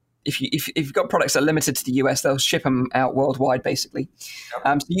 if you've got products that are limited to the US, they'll ship them out worldwide, basically.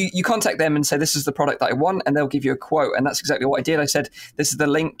 So you contact them and say, this is the product that I want, and they'll give you a quote. And that's exactly what I did. I said, this is the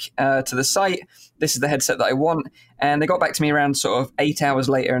link to the site. This is the headset that I want. And they got back to me around sort of 8 hours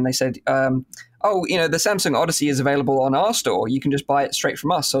later, and they said, the Samsung Odyssey is available on our store. You can just buy it straight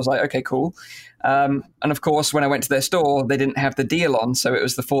from us. So I was like, okay, cool. And of course, when I went to their store, they didn't have the deal on. So it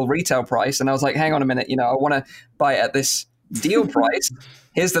was the full retail price. And I was like, hang on a minute, I want to buy it at this deal price.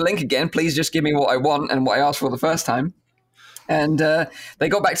 Here's the link again. Please just give me what I want and what I asked for the first time. And they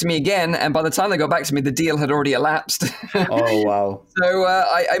got back to me again, and by the time they got back to me, the deal had already elapsed. Oh, wow. So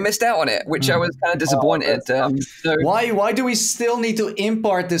I missed out on it, which I was kind of disappointed. So Why do we still need to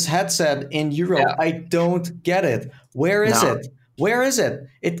import this headset in Europe? Yeah. I don't get it. Where is it? Where is it?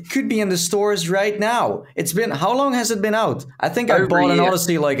 It could be in the stores right now. It's been, how long has it been out? I think I bought an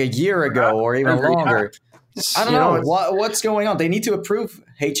Odyssey like a year ago or even longer. I don't know. What's going on. They need to approve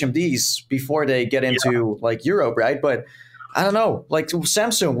HMDs before they get into like Europe, right? But I don't know. Like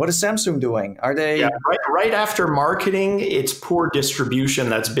Samsung, what is Samsung doing? Are they right after marketing? It's poor distribution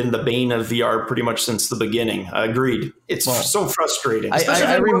that's been the bane of VR pretty much since the beginning. Agreed. It's so frustrating.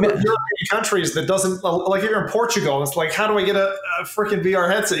 I remember European countries that doesn't, like if you're in Portugal, it's like, how do I get a freaking VR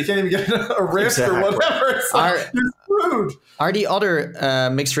headset? You can't even get a Rift or whatever. It's like, you're screwed. Are the other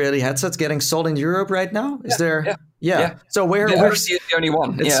mixed reality headsets getting sold in Europe right now? Is there? Yeah. So where's the only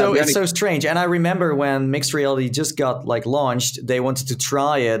one? It's so strange. And I remember when mixed reality just got like launched, they wanted to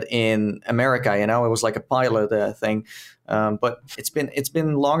try it in America. You know, it was like a pilot thing. But it's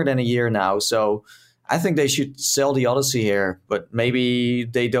been longer than a year now. So I think they should sell the Odyssey here. But maybe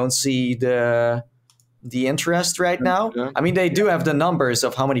they don't see the interest right now. Yeah. I mean, they do have the numbers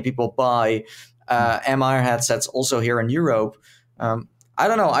of how many people buy MR headsets also here in Europe. I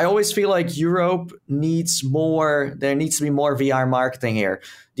don't know. I always feel like Europe needs more. There needs to be more VR marketing here.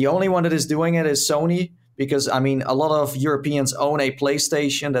 The only one that is doing it is Sony, because I mean, a lot of Europeans own a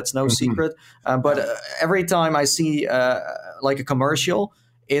PlayStation. That's no secret. But every time I see like a commercial,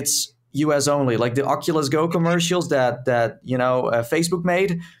 it's US only. Like the Oculus Go commercials that Facebook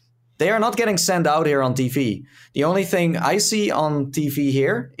made. They are not getting sent out here on TV. The only thing I see on TV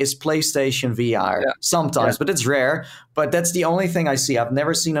here is PlayStation VR sometimes, but it's rare. But that's the only thing I see. I've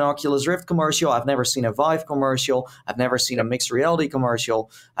never seen an Oculus Rift commercial. I've never seen a Vive commercial. I've never seen a mixed reality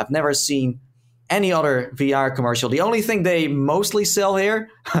commercial. I've never seen any other VR commercial. The only thing they mostly sell here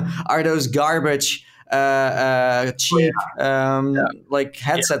are those garbage cheap like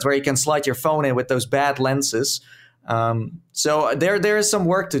headsets where you can slide your phone in with those bad lenses. So there is some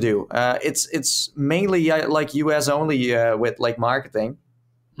work to do. It's mainly like US only with like marketing.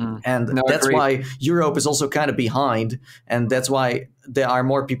 And that's why Europe is also kind of behind. And that's why there are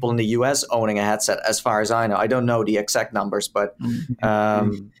more people in the US owning a headset, as far as I know. I don't know the exact numbers, but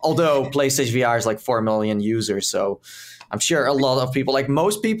although PlayStation VR is like 4 million users, so I'm sure a lot of people, like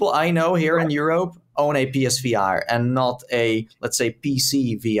most people I know here in Europe, own a PSVR and not a, let's say,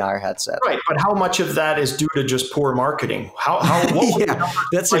 PC VR headset. Right, but how much of that is due to just poor marketing?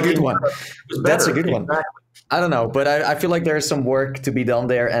 That's a good one. That's a good one. I don't know, but I feel like there's some work to be done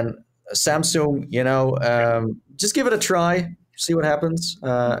there. And Samsung, just give it a try, see what happens.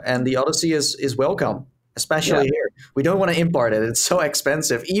 And the Odyssey is welcome, especially here. We don't want to import it. It's so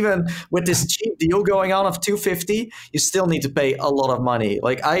expensive. Even with this cheap deal going on of $250, you still need to pay a lot of money.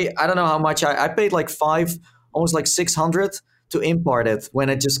 Like I don't know how much I paid, like almost like $600 to import it when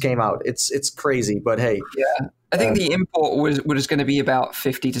it just came out. It's crazy, but hey. Yeah. I think the import was going to be about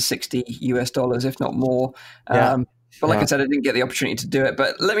 $50 to $60, if not more. But like I said, I didn't get the opportunity to do it.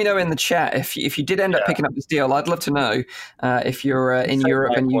 But let me know in the chat if you did end up picking up this deal. I'd love to know if you're in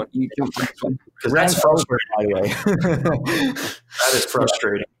Europe and you jumped on this one. Because that's frustrating, by the way. That is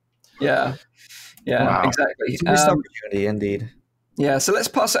frustrating. Yeah, exactly. It's a missed opportunity, indeed. Yeah, so let's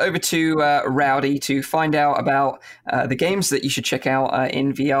pass it over to Rowdy to find out about the games that you should check out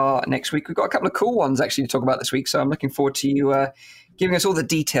in VR next week. We've got a couple of cool ones actually to talk about this week, so I'm looking forward to you giving us all the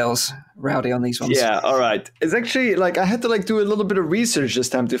details, Rowdy, on these ones. Yeah, all right. It's actually like I had to like do a little bit of research this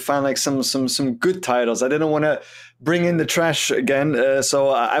time to find like some good titles. I didn't want to bring in the trash again,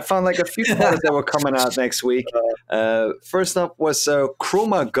 so I found like a few titles that were coming out next week. First up was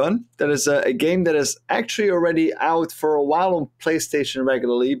Chroma Gun. That is a game that is actually already out for a while on PlayStation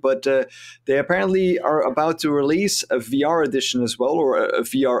regularly, but they apparently are about to release a VR edition as well, or a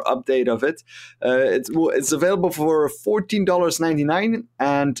VR update of it. It's available for $14.99,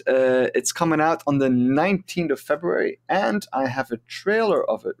 and it's coming out on the 19th of February, and I have a trailer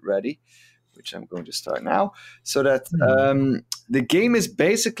of it ready, which I'm going to start now. So that the game is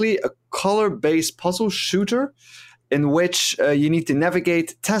basically a color-based puzzle shooter in which you need to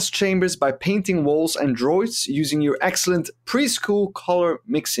navigate test chambers by painting walls and droids using your excellent preschool color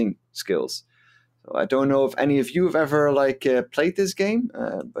mixing skills. So I don't know if any of you have ever played this game,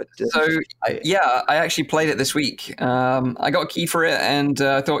 but I actually played it this week. I got a key for it, and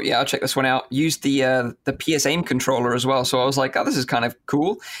I thought, I'll check this one out. Used the PS Aim controller as well, so I was like, oh, this is kind of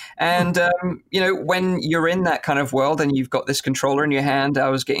cool. And when you're in that kind of world and you've got this controller in your hand, I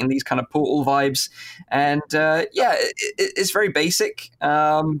was getting these kind of Portal vibes, and it's very basic,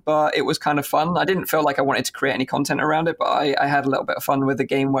 but it was kind of fun. I didn't feel like I wanted to create any content around it, but I had a little bit of fun with the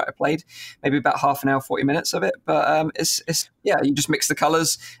game where I played, maybe about half an hour, 40 minutes of it. But you just mix the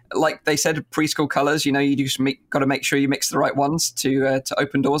colors, like they said, preschool colors. You just got to make sure you mix the right ones to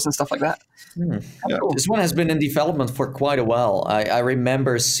open doors and stuff like that. Cool. This one has been in development for quite a while. I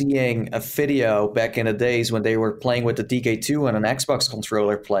remember seeing a video back in the days when they were playing with the DK2 and an Xbox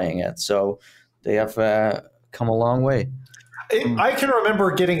controller playing it. So they have come a long way. I can remember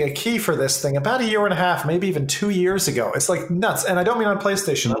getting a key for this thing about a year and a half, maybe even 2 years ago. It's like nuts. And I don't mean on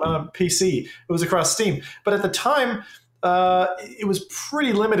PlayStation. I'm on a PC. It was across Steam. But at the time, it was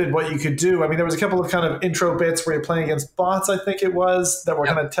pretty limited what you could do. I mean, there was a couple of kind of intro bits where you're playing against bots, I think it was, that were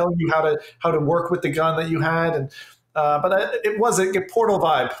kind of telling you how to work with the gun that you had. And but it was a Portal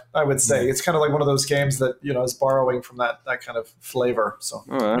vibe, I would say. It's kind of like one of those games that is borrowing from that kind of flavor. So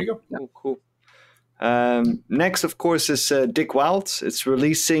there you go. Yeah. Cool. Next, of course, is Dick Wild. It's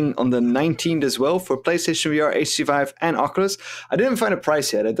releasing on the 19th as well for PlayStation VR, HTC Vive, and Oculus. I didn't find a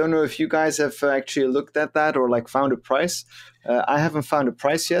price yet. I don't know if you guys have actually looked at that or found a price. I haven't found a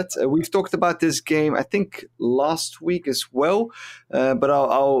price yet. We've talked about this game, I think, last week as well, but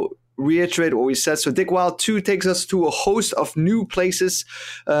I'll reiterate what we said. So Dick Wild 2 takes us to a host of new places,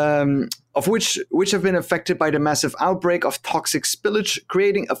 of which have been affected by the massive outbreak of toxic spillage,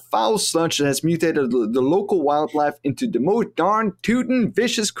 creating a foul sludge that has mutated the local wildlife into the most darn tootin'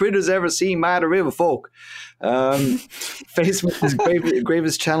 vicious critters ever seen by the river folk. Faced with this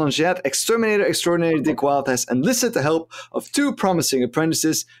gravest challenge yet, Exterminator Extraordinary Dick Wild has enlisted the help of 2 promising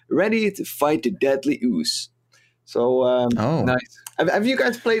apprentices ready to fight the deadly ooze. So, nice. Have you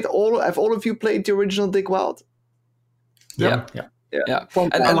guys played have all of you played the original Dick Wild? Yeah.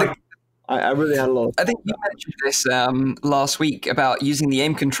 I really had a lot. I think you mentioned this last week about using the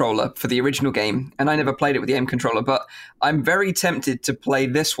aim controller for the original game, and I never played it with the aim controller, but I'm very tempted to play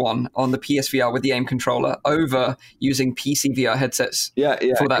this one on the PSVR with the aim controller over using PC VR headsets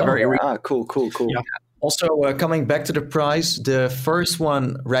for that very reason. Cool. Yeah. Also, coming back to the price, the first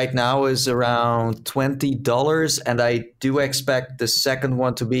one right now is around $20, and I do expect the second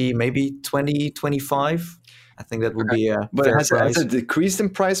one to be maybe $20, $25. I think that would be a fair price. Has it decreased in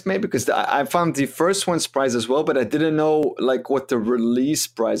price maybe? Because I found the first one's price as well, but I didn't know what the release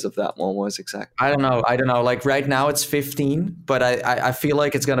price of that one was exactly. I don't know. Like right now it's 15, but I feel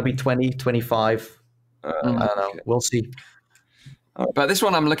like it's going to be 20, 25. I don't know. Okay. We'll see. But this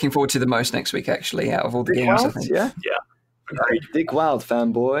one I'm looking forward to the most next week, actually, out of all the games. I think. Yeah. Dick Wild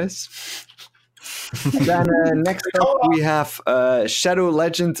fanboys. And then next up we have Shadow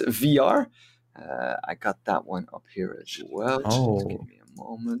Legend VR. I got that one up here as well. Just give me a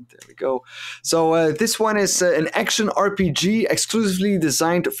moment. There we go. So this one is an action RPG exclusively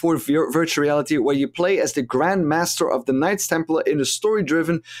designed for virtual reality, where you play as the Grand Master of the Knights Templar in a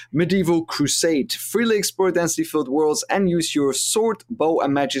story-driven medieval crusade. Freely explore density-filled worlds and use your sword, bow,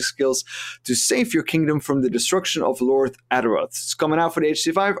 and magic skills to save your kingdom from the destruction of Lord Azeroth. It's coming out for the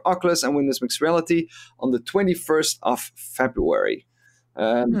HTC Vive, Oculus, and Windows Mixed Reality on the 21st of February.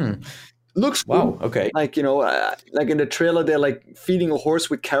 Looks cool. Okay. Like in the trailer, they're feeding a horse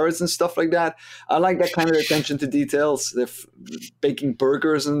with carrots and stuff like that. I like that kind of attention to details. They're baking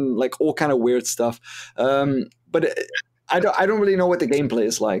burgers and all kind of weird stuff. But I don't really know what the gameplay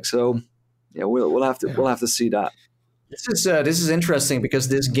is like. So yeah, we'll have to see that. This is interesting because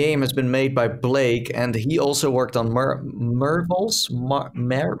this game has been made by Blake, and he also worked on Mervils. Oh,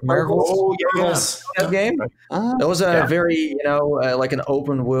 yes. That game. That was a very, like an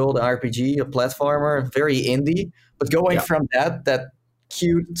open world RPG, a platformer, very indie. But going from that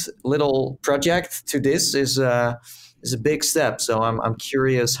cute little project to this is a big step. So I'm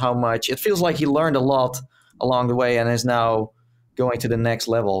curious how much. It feels like he learned a lot along the way and is now going to the next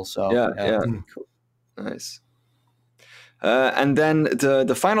level. So yeah. Cool. Nice. And then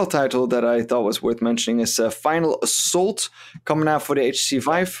the final title that I thought was worth mentioning is Final Assault, coming out for the HTC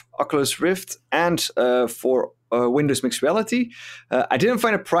Vive, Oculus Rift, and for Windows Mixed Reality. I didn't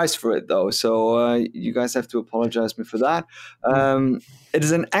find a price for it though, so you guys have to apologize me for that. It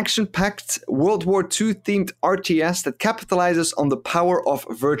is an action-packed World War II themed RTS that capitalizes on the power of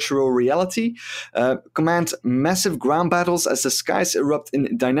virtual reality. Commands massive ground battles as the skies erupt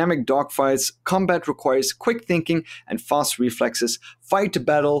in dynamic dogfights. Combat requires quick thinking and fast reflexes. Fight the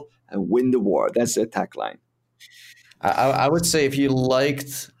battle and win the war. That's the tagline. I would say if you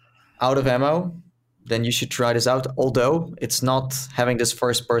liked Out of Ammo, then you should try this out. Although it's not having this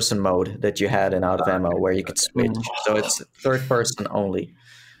first-person mode that you had in Out of Ammo, where you could switch. So it's third-person only.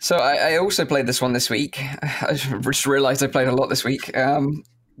 So I also played this one this week. I just realized I played a lot this week.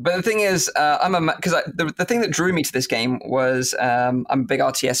 But the thing is, the thing that drew me to this game was I'm a big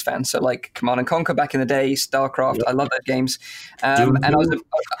RTS fan. So like Command and Conquer back in the day, StarCraft, I love those games. And I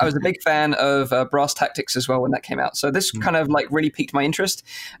was a big fan of Brass Tactics as well when that came out. So this kind of like really piqued my interest.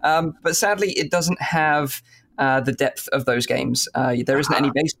 But sadly, it doesn't have the depth of those games. There isn't any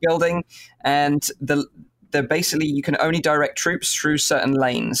base building, and they're basically, you can only direct troops through certain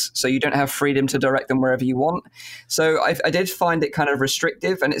lanes, so you don't have freedom to direct them wherever you want. So I did find it kind of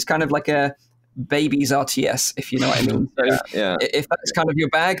restrictive, and it's kind of like a baby's RTS, if you know what I mean. So if that's kind of your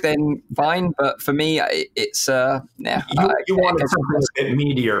bag, then fine. But for me, it's you wanted something a bit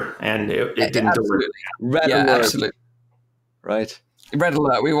meatier, and it didn't deliver. Absolutely. Right. Red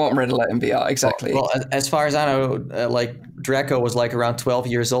Alert. We want Red Alert in VR. Exactly. Well, as far as I know, like Draco was like around 12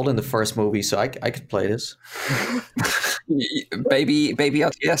 years old in the first movie, so I could play this. baby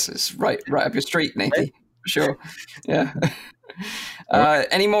RTS is right up your street, Nathan. For sure. Yeah.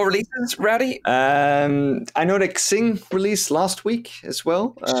 Any more releases, Rowdy? I know that Xing released last week as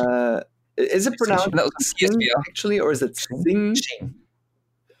well. Is it pronounced that was Xing actually, or is it Xing?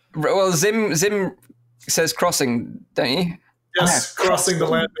 Well, Zim says crossing, don't you? Yes, crossing the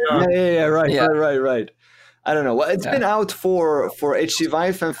land. Right. I don't know. Well, it's been out for HTC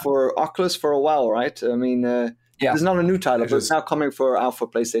Vive and for Oculus for a while, right? I mean, it's not a new title, but it's now coming out for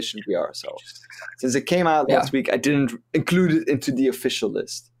PlayStation VR. So since it came out last week, I didn't include it into the official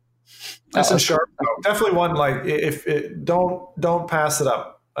list. That's sharp. Definitely one like don't pass it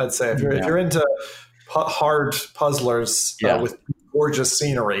up. I'd say if you're into hard puzzlers with gorgeous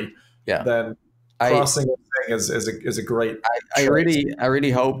scenery, then crossing the thing is a great. I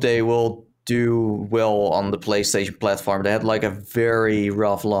really hope they will do well on the PlayStation platform. They had like a very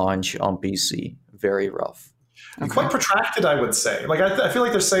rough launch on PC, very rough. Quite protracted, I would say. Like I feel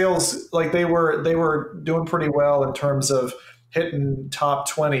like their sales, like they were doing pretty well in terms of hitting top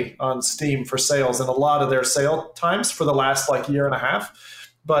 20 on Steam for sales, and a lot of their sale times for the last like year and a half.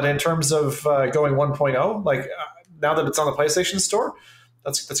 But in terms of going 1.0, like now that it's on the PlayStation Store,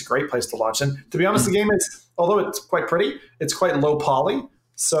 that's a great place to launch. And to be honest, the game is, although it's quite pretty, it's quite low poly,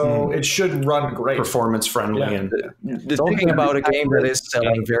 so it should run great. Performance friendly. And talking about a game that is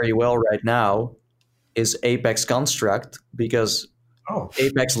selling very well right now is Apex Construct, because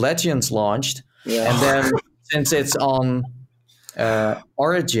Apex Legends launched, and then since it's on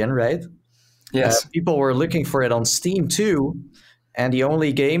Origin, right? Yes. People were looking for it on Steam too. And the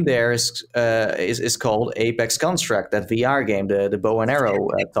only game there is called Apex Construct, that VR game, the bow and arrow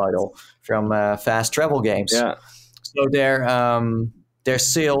title from Fast Travel Games. Yeah. So their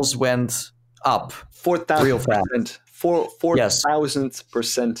sales went up 4,000%. Real fast.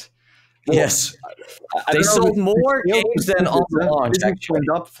 4,000%. Well, yes. They sold more games than on the launch. It went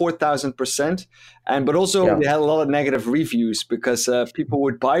up 4,000%. But also they had a lot of negative reviews because people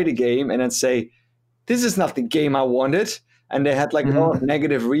would buy the game and then say, this is not the game I wanted. And they had like a lot of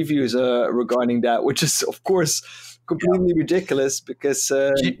negative reviews regarding that, which is, of course, completely ridiculous because...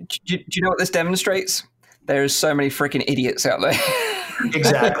 Do you know what this demonstrates? There's so many freaking idiots out there.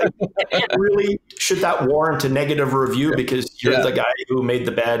 Exactly. Really, should that warrant a negative review because you're the guy who made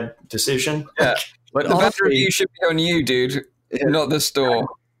the bad decision? Yeah. But the bad review should be on you, dude, not the store.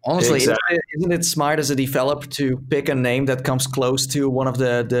 Honestly, isn't it smart as a developer to pick a name that comes close to one of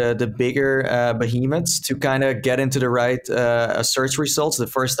the bigger behemoths to kind of get into the right search results the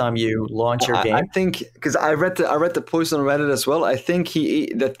first time you launch your game? I think, because I read the post on Reddit as well. I think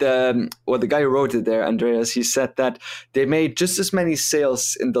the guy who wrote it there, Andreas, he said that they made just as many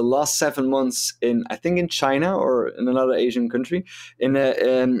sales in the last 7 months in China or in another Asian country in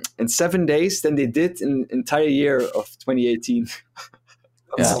 7 days than they did in entire year of 2018.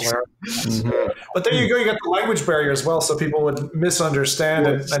 But there you go. You got the language barrier as well, so people would misunderstand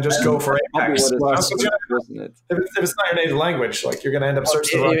and just go for Apex. If it's not your native language, like you're going to end up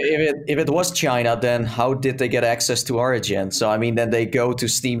searching. If it was China, then how did they get access to Origin? So I mean, then they go to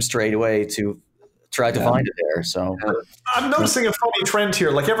Steam straight away to try to find it there. So I'm noticing a funny trend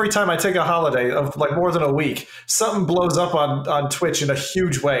here. Like every time I take a holiday of like more than a week, something blows up on Twitch in a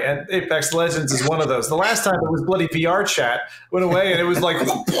huge way. And Apex Legends is one of those. The last time it was bloody VR chat went away and it was like, and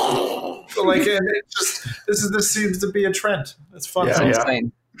it just, this seems to be a trend. It's fun.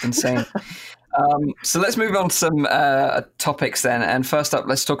 Insane. So let's move on to some topics then. And first up,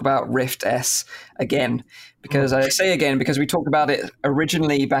 let's talk about Rift S again. Because I say again, because we talked about it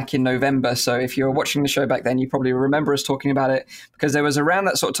originally back in November. So if you were watching the show back then, you probably remember us talking about it. Because there was around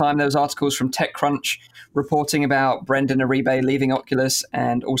that sort of time, there was articles from TechCrunch reporting about Brendan Uribe leaving Oculus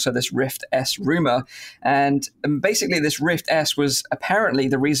and also this Rift S rumor. And basically this Rift S was apparently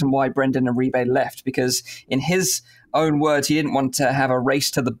the reason why Brendan Uribe left. Because in his own words, he didn't want to have a race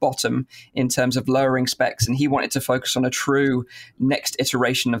to the bottom in terms of lowering specs, and he wanted to focus on a true next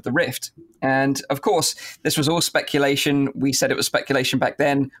iteration of the Rift. And of course, this was all speculation. We said it was speculation back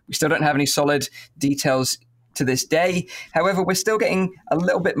then. We still don't have any solid details to this day. However, we're still getting a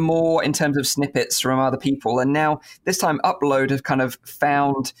little bit more in terms of snippets from other people. And now this time Upload have kind of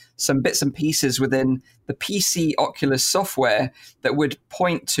found some bits and pieces within the PC Oculus software that would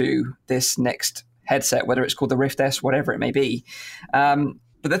point to this next headset, whether it's called the Rift S, whatever it may be.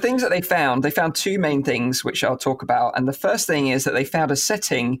 But the things that they found two main things, which I'll talk about. And the first thing is that they found a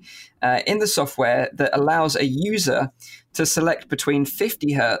setting in the software that allows a user to select between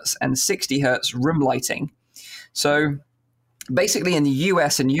 50 hertz and 60 hertz room lighting. So basically in the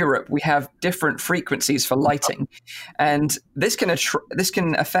US and Europe, we have different frequencies for lighting. And this can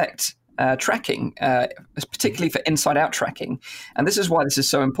affect tracking, particularly for inside-out tracking. And this is why this is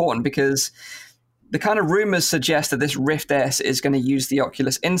so important, because the kind of rumors suggest that this Rift S is going to use the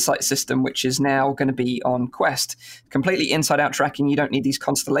Oculus Insight system, which is now going to be on Quest. Completely inside-out tracking. You don't need these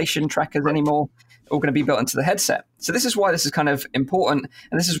constellation trackers anymore. All going to be built into the headset. So this is why this is kind of important,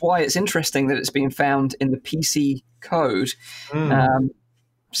 and this is why it's interesting that it's being found in the PC code.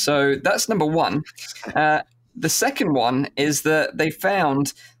 So that's number one. The second one is that they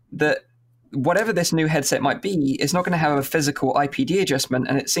found that whatever this new headset might be, is not going to have a physical IPD adjustment,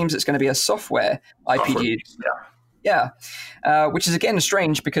 and it seems it's going to be a software IPD. Which is again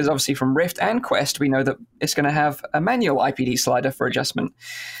strange, because obviously from Rift and Quest, we know that it's going to have a manual IPD slider for adjustment.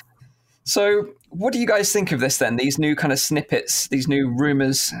 So what do you guys think of this then? These new kind of snippets, these new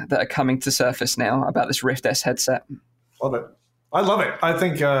rumors that are coming to surface now about this Rift S headset? Love it. I love it. I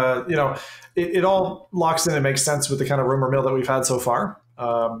think, it all locks in and makes sense with the kind of rumor mill that we've had so far.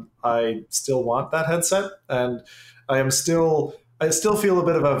 I still want that headset, and I still feel a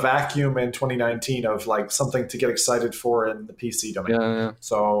bit of a vacuum in 2019 of like something to get excited for in the PC domain. Yeah.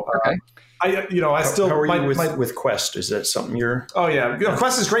 So, okay. I still. How are you with Quest? Is that something you're? Oh yeah,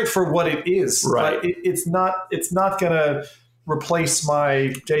 Quest is great for what it is. Right. It's not gonna replace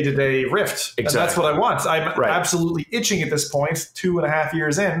my day-to-day Rift. Exactly. And that's what I want. I'm absolutely itching at this point, 2.5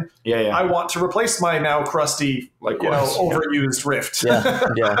 years in. Yeah. I want to replace my now crusty, overused Rift.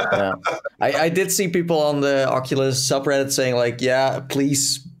 Yeah. I did see people on the Oculus subreddit saying like,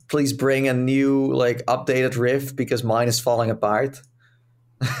 please bring a new updated Rift because mine is falling apart.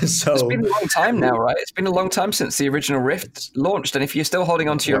 So it's been a long time now, right? It's been a long time since the original Rift launched, and if you're still holding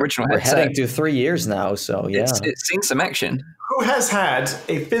on to your original headset, we're heading to 3 years now. So it's seen some action. Who has had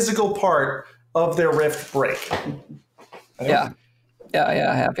a physical part of their Rift break? Yeah, I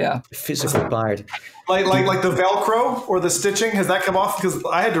have. Yeah, physical part, like the Velcro or the stitching. Has that come off? Because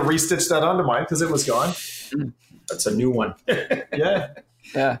I had to restitch that onto mine because it was gone. That's a new one.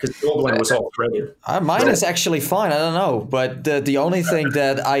 Yeah, because the old one was all threaded. Mine is actually fine. I don't know, but the only thing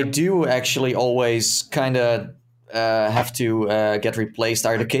that I do actually always kind of have to get replaced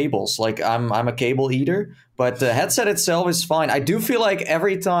are the cables. Like I'm a cable eater, but the headset itself is fine. I do feel like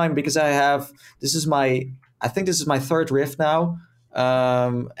every time, because I think this is my third Rift now.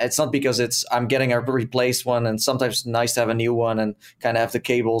 It's not because I'm getting a replaced one, and sometimes it's nice to have a new one and kind of have the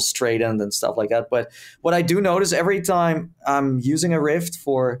cables straightened and stuff like that. But what I do notice every time I'm using a Rift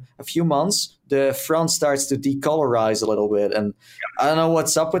for a few months, the front starts to decolorize a little bit, and I don't know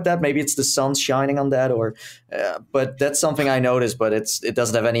what's up with that. Maybe it's the sun shining on that, but that's something I notice. But it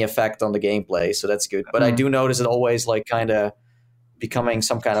doesn't have any effect on the gameplay, so that's good. But I do notice it always kind of becoming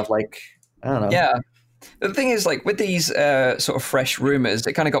some kind of I don't know. Yeah. The thing is, with these sort of fresh rumors,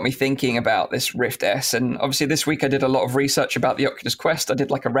 it kind of got me thinking about this Rift S. And obviously this week I did a lot of research about the Oculus Quest. I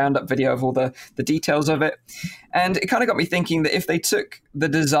did a roundup video of all the details of it. And it kind of got me thinking that if they took the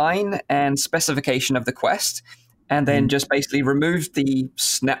design and specification of the Quest and then just basically removed the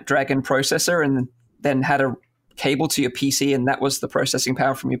Snapdragon processor and then had a cable to your PC and that was the processing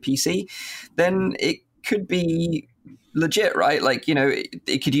power from your PC, then it could be legit, right? Like,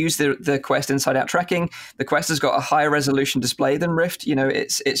 it could use the Quest inside out tracking. The Quest has got a higher resolution display than Rift.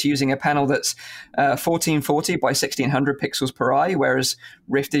 It's using a panel that's 1440 by 1600 pixels per eye, whereas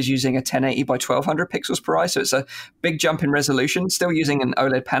Rift is using a 1080 by 1200 pixels per eye. So it's a big jump in resolution, still using an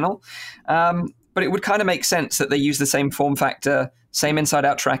OLED panel. But it would kind of make sense that they use the same form factor, same inside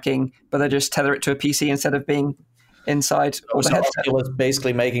out tracking, but they just tether it to a PC instead of being inside the headset. Oculus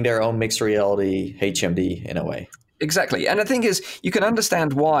basically making their own mixed reality HMD in a way. Exactly. And the thing is, you can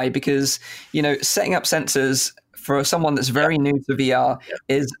understand why, because, setting up sensors for someone that's very new to VR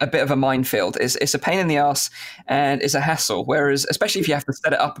is a bit of a minefield. It's a pain in the ass and it's a hassle. Whereas, especially if you have to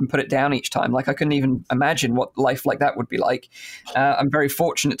set it up and put it down each time, like I couldn't even imagine what life like that would be like. I'm very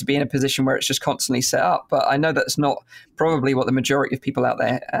fortunate to be in a position where it's just constantly set up, but I know that's not probably what the majority of people out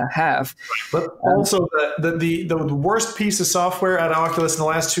there have. But also, the worst piece of software at Oculus in the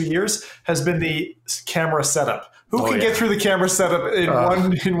last 2 years has been the camera setup. Who can get through the camera setup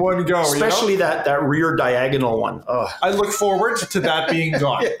in one go? Especially that rear diagonal one. I look forward to that being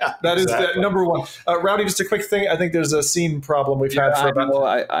gone. That is number one. Rowdy, just a quick thing. I think there's a scene problem we've had for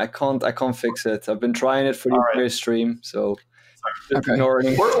about. I can't fix it. I've been trying it for the entire stream, so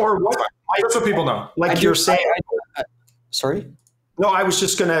ignoring. Or what? Just so people know. Like you're saying. Sorry? No, I was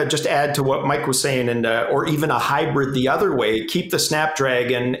just going to add to what Mike was saying, and or even a hybrid the other way. Keep the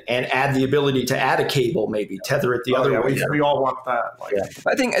Snapdragon and add the ability to add a cable, maybe tether it the other way. We all want that.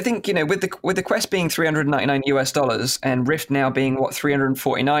 I think with the Quest being $399 and Rift now being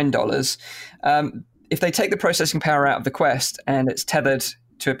 $349, if they take the processing power out of the Quest and it's tethered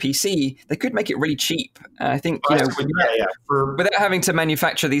to a PC, they could make it really cheap. I think without having to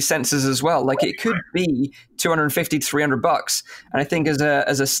manufacture these sensors as well, like it could be $250 to $300. And I think as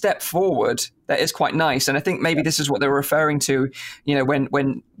a step forward, that is quite nice. And I think maybe this is what they were referring to, when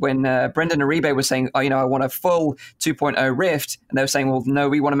Brendan Uribe was saying, I want a full 2.0 Rift, and they were saying, well, no,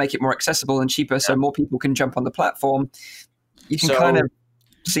 we want to make it more accessible and cheaper so more people can jump on the platform. You can kind of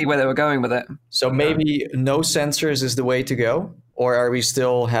see where they were going with it. So maybe no sensors is the way to go? Or are we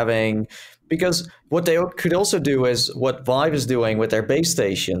still having... Because what they could also do is what Vive is doing with their base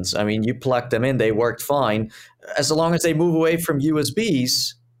stations. I mean, you plug them in, they worked fine. As long as they move away from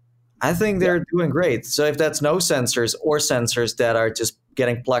USBs, I think they're doing great. So if that's no sensors or sensors that are just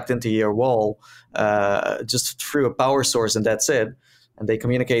getting plugged into your wall just through a power source and that's it, and they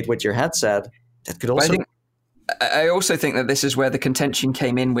communicate with your headset, that could also... I also think that this is where the contention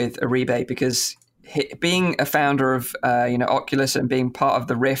came in with Uribe, because being a founder of Oculus and being part of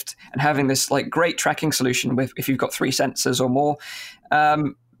the Rift and having this like great tracking solution with if you've got 3 sensors or more,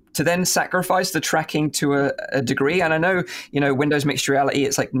 to then sacrifice the tracking to a degree. And I know, Windows Mixed Reality,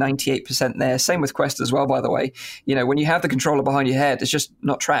 it's like 98% there. Same with Quest as well, by the way. When you have the controller behind your head, it's just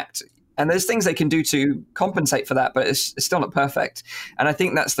not tracked. And there's things they can do to compensate for that, but it's still not perfect. And I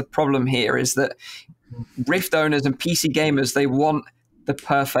think that's the problem here, is that Rift owners and PC gamers, they want the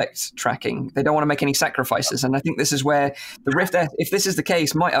perfect tracking. They don't want to make any sacrifices. And I think this is where the Rift S, if this is the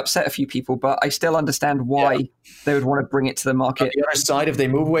case, might upset a few people, but I still understand why they would want to bring it to the market. On the other side, if they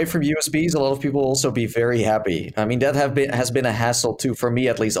move away from USBs, a lot of people will also be very happy. I mean, that has been a hassle too, for me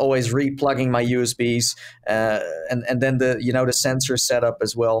at least, always replugging my USBs and then the sensor setup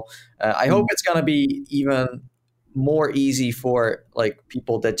as well. I hope it's going to be even more easy for like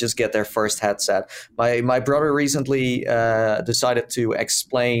people that just get their first headset. My brother recently decided to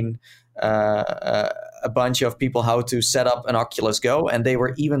explain a bunch of people how to set up an Oculus Go, and they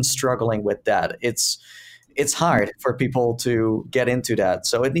were even struggling with that. It's hard for people to get into that,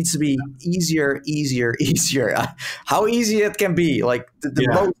 so it needs to be easier. How easy it can be, like the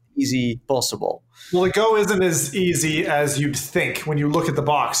most easy possible. Well, the Go isn't as easy as you'd think when you look at the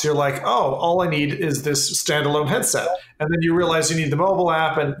box. You're like, oh, all I need is this standalone headset. And then you realize you need the mobile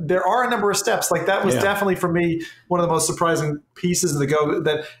app. And there are a number of steps. Like that was definitely, for me, one of the most surprising pieces of the Go,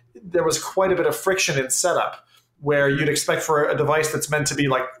 that there was quite a bit of friction in setup, where you'd expect for a device that's meant to be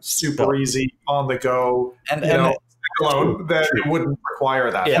like super easy on the go, and alone, that it wouldn't require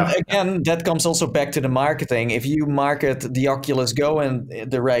that. Yeah. And again, that comes also back to the marketing. If you market the Oculus Go in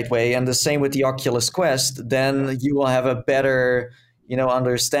the right way, and the same with the Oculus Quest, then you will have a better,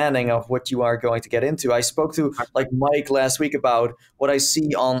 understanding of what you are going to get into. I spoke to like Mike last week about what I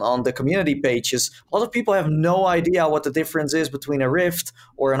see on the community pages. A lot of people have no idea what the difference is between a Rift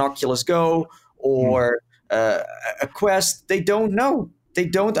or an Oculus Go or a Quest. They don't know. they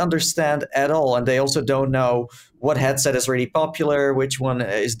don't understand at all, and they also don't know what headset is really popular, which one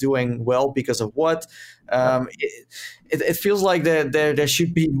is doing well because of what. It feels like there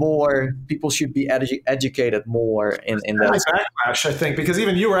should be more, people should be educated more in that. Backlash, I think, because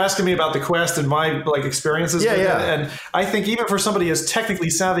even you were asking me about the Quest and my experiences with it, and I think even for somebody as technically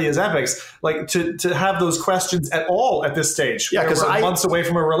savvy as Epic's, to have those questions at all at this stage, because we're months away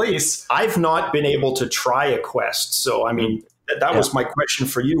from a release. I've not been able to try a Quest, so I mean, that was my question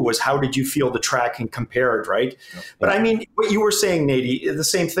for you, was how did you feel the tracking compared, right? But I mean, what you were saying, Nady, the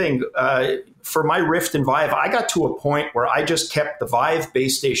same thing. For my Rift and Vive, I got to a point where I just kept the Vive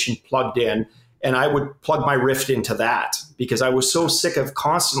base station plugged in, and I would plug my Rift into that because I was so sick of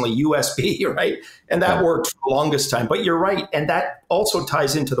constantly USB, right? And that worked for the longest time. But you're right, and that also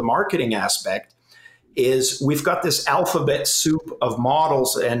ties into the marketing aspect, is we've got this alphabet soup of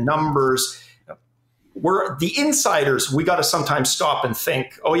models and numbers. We're the insiders. We got to sometimes stop and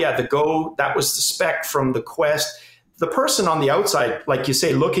think, oh yeah, the Go, that was the spec from the Quest. The person on the outside, like you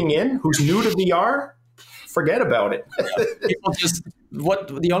say, looking in, who's new to VR, forget about it. People just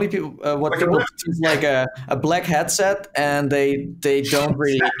people is like a black headset, and they don't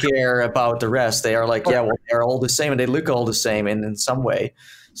really care about the rest. They are like, yeah, well, they're all the same, and they look all the same in some way.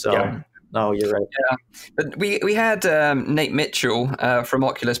 So. No, you're right. Yeah, but we had Nate Mitchell from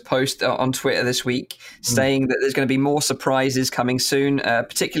Oculus post on Twitter this week saying that there's going to be more surprises coming soon,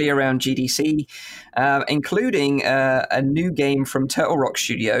 particularly around GDC, including a new game from Turtle Rock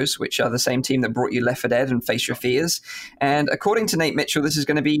Studios, which are the same team that brought you Left 4 Dead and Face Your Fears. And according to Nate Mitchell, this is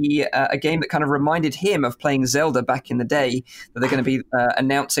going to be a game that kind of reminded him of playing Zelda back in the day that they're going to be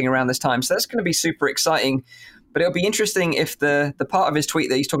announcing around this time. So that's going to be super exciting. But it'll be interesting if the part of his tweet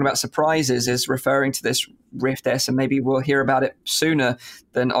that he's talking about surprises is referring to this Rift S, and maybe we'll hear about it sooner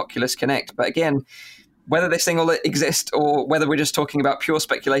than Oculus Connect. But again, whether this thing will exist or whether we're just talking about pure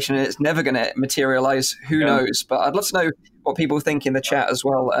speculation and it's never going to materialize, who knows? But I'd love to know what people think in the chat as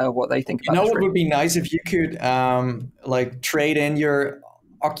well, what they think about it. You know what would be nice if you could trade in your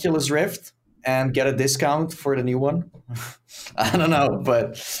Oculus Rift and get a discount for the new one? I don't know,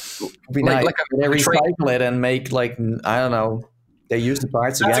 but it'd be nice. They recycle it and make I don't know. They use the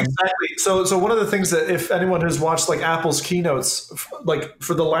parts again. Exactly. So one of the things that, if anyone has watched Apple's keynotes,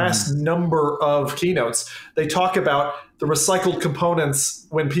 for the last number of keynotes, they talk about the recycled components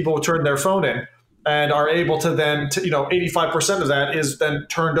when people turn their phone in, and are able to then, 85% of that is then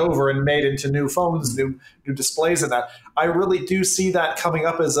turned over and made into new phones, new displays, and that. I really do see that coming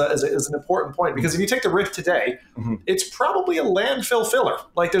up as an important point, because if you take the Rift today, it's probably a landfill filler.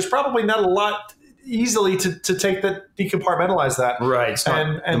 There's probably not a lot easily to take that, decompartmentalize that, right? It's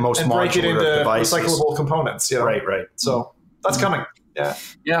not the most and break it into devices. Recyclable components. Right. So that's coming.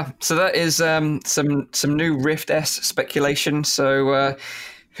 Yeah. So that is some new Rift S speculation. So.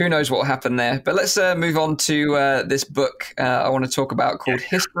 Who knows what will happen there? But let's move on to this book I want to talk about called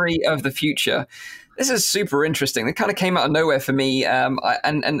History of the Future. This is super interesting. It kind of came out of nowhere for me.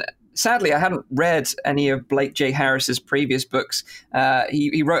 And sadly, I hadn't read any of Blake J. Harris's previous books.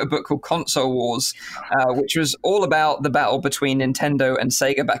 He wrote a book called Console Wars, which was all about the battle between Nintendo and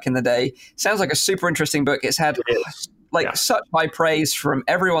Sega back in the day. Sounds like a super interesting book. It's had such high praise from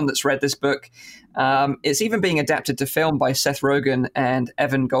everyone that's read this book. It's even being adapted to film by Seth Rogen and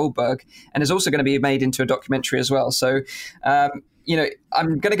Evan Goldberg, and is also going to be made into a documentary as well. So, I'm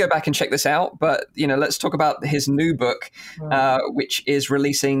going to go back and check this out, but, let's talk about his new book, which is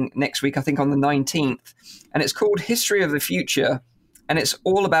releasing next week, I think on the 19th. And it's called History of the Future. And it's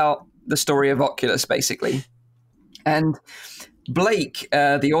all about the story of Oculus, basically. And Blake,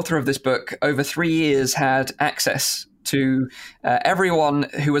 the author of this book, over 3 years had access to everyone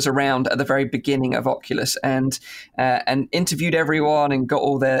who was around at the very beginning of Oculus, and interviewed everyone and got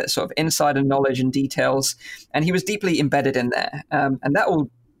all their sort of insider knowledge and details. And he was deeply embedded in there. And that all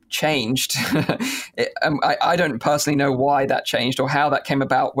changed. I don't personally know why that changed or how that came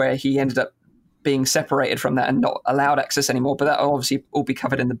about, where he ended up being separated from that and not allowed access anymore. But that will obviously all be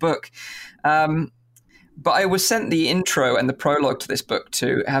covered in the book. But I was sent the intro and the prologue to this book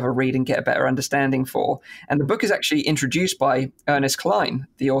to have a read and get a better understanding for. And the book is actually introduced by Ernest Cline,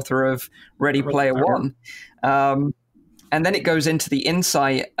 the author of Ready Player One. And then it goes into the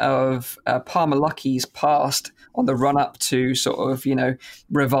insight of Palmer Luckey's past on the run-up to sort of,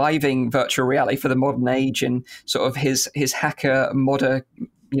 reviving virtual reality for the modern age, and sort of his hacker modder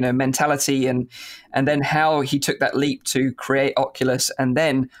mentality, and then how he took that leap to create Oculus and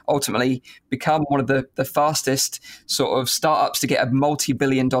then ultimately become one of the fastest sort of startups to get a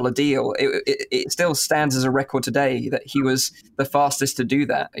multi-billion-dollar deal. It still stands as a record today that he was the fastest to do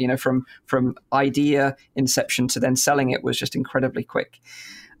that. From idea inception to then selling it was just incredibly quick.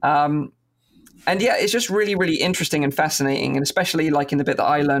 And yeah, it's just really, really interesting and fascinating, and especially like in the bit that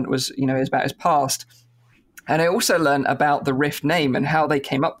I learned was about his past. And I also learned about the Rift name and how they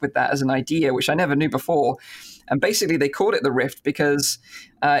came up with that as an idea, which I never knew before. And basically they called it the Rift because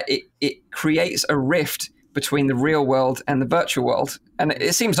it creates a rift between the real world and the virtual world. And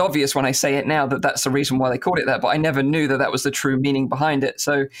it seems obvious when I say it now that that's the reason why they called it that, but I never knew that was the true meaning behind it.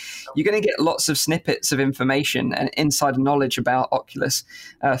 So you're going to get lots of snippets of information and insider knowledge about Oculus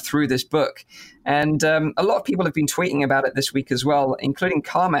through this book. And a lot of people have been tweeting about it this week as well, including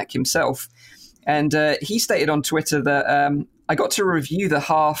Carmack himself. And he stated on Twitter that I got to review the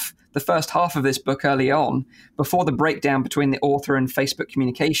first half of this book early on before the breakdown between the author and Facebook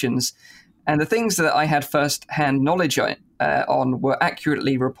communications. And the things that I had first-hand knowledge on were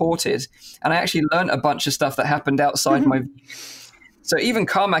accurately reported. And I actually learned a bunch of stuff that happened outside my view. So even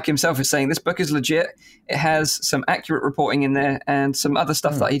Carmack himself is saying this book is legit. It has some accurate reporting in there and some other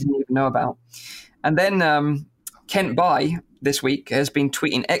stuff that he didn't even know about. And then Kent Bai this week has been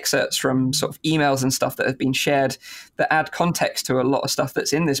tweeting excerpts from sort of emails and stuff that have been shared that add context to a lot of stuff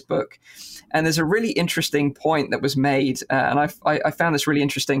that's in this book. And there's a really interesting point that was made, and I found this really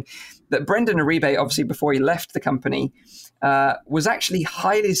interesting, that Brendan Uribe, obviously before he left the company, was actually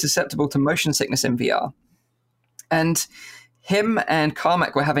highly susceptible to motion sickness in VR. And him and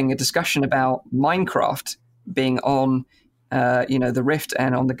Carmack were having a discussion about Minecraft being on the Rift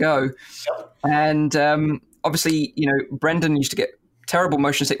and on the Go. And obviously, Brendan used to get terrible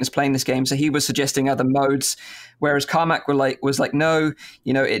motion sickness playing this game, so he was suggesting other modes, whereas Carmack was like, no,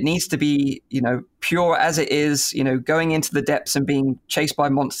 it needs to be, pure as it is, going into the depths and being chased by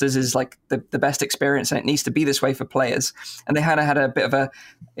monsters is like the best experience, and it needs to be this way for players. And they had a bit of a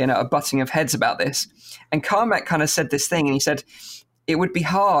butting of heads about this. And Carmack kind of said this thing, and he said, it would be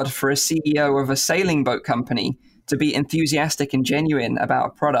hard for a CEO of a sailing boat company to be enthusiastic and genuine about a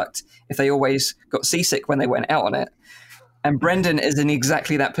product if they always got seasick when they went out on it. And Brendan is in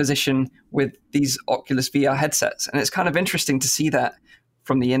exactly that position with these Oculus VR headsets. And it's kind of interesting to see that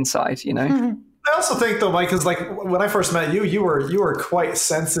from the inside, I also think, though, Mike, because like when I first met you, you were quite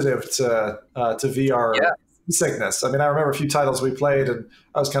sensitive to VR sickness. I mean, I remember a few titles we played, and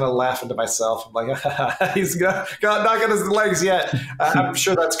I was kind of laughing to myself. I'm like, he's not got his legs yet. I'm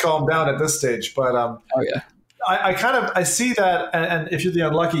sure that's calmed down at this stage. But I see that, and if you're the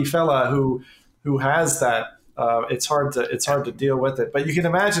unlucky fella who has that, it's hard to deal with it. But you can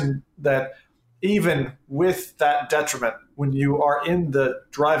imagine that even with that detriment, when you are in the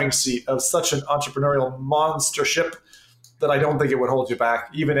driving seat of such an entrepreneurial monster ship, that I don't think it would hold you back,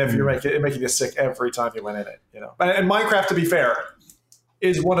 even if you're making you sick every time you went in it. And Minecraft, to be fair,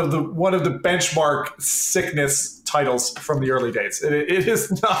 is one of the benchmark sickness titles from the early days. It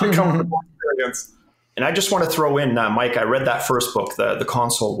is not a comfortable experience. And I just want to throw in, Mike, I read that first book, the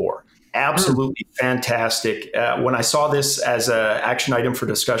Console War. Absolutely fantastic. When I saw this as an action item for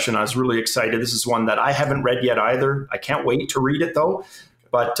discussion, I was really excited. This is one that I haven't read yet either. I can't wait to read it, though.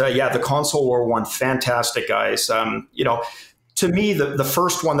 But the Console War one, fantastic, guys. To me, the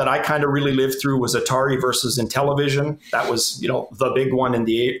first one that I kind of really lived through was Atari versus Intellivision. That was, the big one in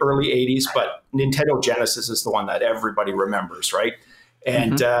the early 80s. But Nintendo Genesis is the one that everybody remembers, right?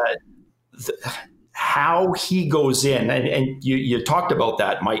 And how he goes in, and you talked about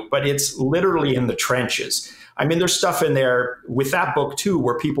that, Mike, but it's literally in the trenches. I mean, there's stuff in there with that book too,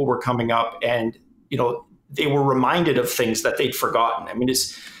 where people were coming up and, they were reminded of things that they'd forgotten. I mean,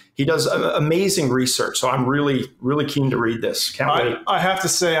 he does amazing research. So I'm really, really keen to read this. Can't wait. I have to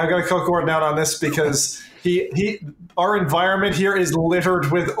say, I got to call Gordon out on this because our environment here is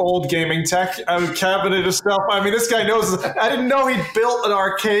littered with old gaming tech, cabinet of stuff. I mean, this guy knows. I didn't know he built an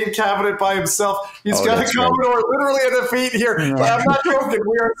arcade cabinet by himself. He's got a Commodore literally at the feet here. Yeah. I'm not joking.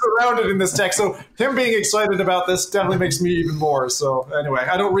 We are surrounded in this tech. So him being excited about this definitely makes me even more. So anyway,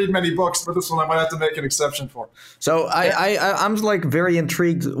 I don't read many books, but this one I might have to make an exception for. So I'm like very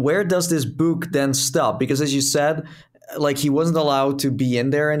intrigued. Where does this book then stop? Because as you said, like he wasn't allowed to be in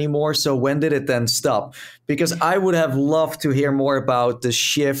there anymore. So when did it then stop? Because I would have loved to hear more about the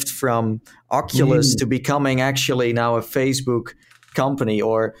shift from Oculus to becoming actually now a Facebook company,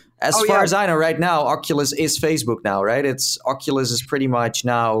 or as far as I know right now, Oculus is Facebook now, right? Oculus is pretty much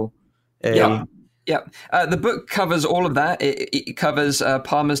now. The book covers all of that. It covers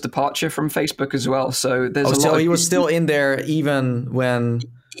Palmer's departure from Facebook as well. So there's so he was still in there even when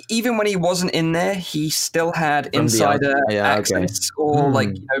even when he wasn't in there, he still had insider access or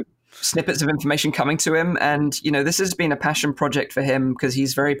snippets of information coming to him. And, this has been a passion project for him because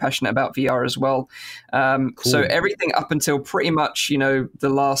he's very passionate about VR as well. Cool. So everything up until pretty much, the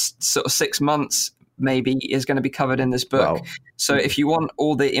last sort of 6 months maybe is going to be covered in this book. Wow. So if you want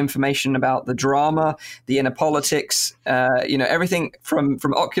all the information about the drama, the inner politics, everything from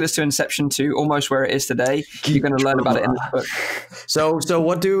Oculus to Inception to almost where it is today, you're going to learn about it in this book. So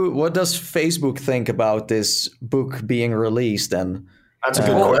what does Facebook think about this book being released then? That's a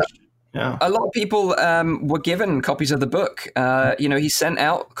good question. Yeah. A lot of people were given copies of the book. He sent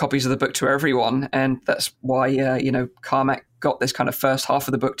out copies of the book to everyone, and that's why Carmack got this kind of first half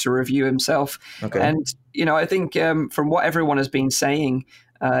of the book to review himself. Okay. And I think from what everyone has been saying,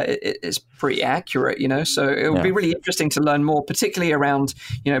 it's pretty accurate. So it will be really interesting to learn more, particularly around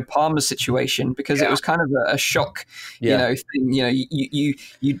Palmer's situation, because it was kind of a shock. Thing.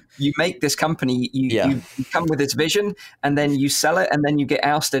 You make this company, you come with this vision, and then you sell it, and then you get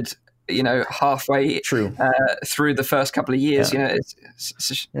ousted. Halfway through the first couple of years. It's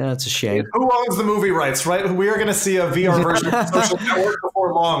a shame. Who owns the movie rights, right? We are going to see a VR version of Social Network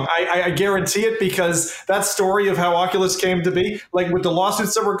before long. I guarantee it, because that story of how Oculus came to be, like with the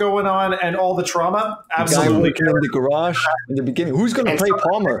lawsuits that were going on and all the trauma, absolutely. The guy in the garage in the beginning. Who's going to play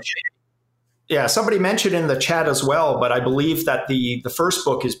Palmer? Yeah, somebody mentioned in the chat as well, but I believe that the first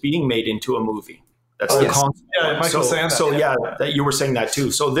book is being made into a movie. That's the concept. Yeah, Michael's saying that. That you were saying that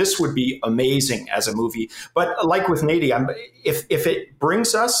too. So this would be amazing as a movie. But like with Nady, if it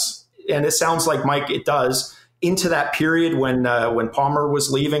brings us, and it sounds like Mike, it does, into that period when Palmer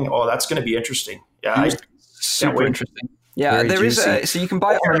was leaving, that's going to be interesting. Yeah, super interesting. Yeah, there is so you can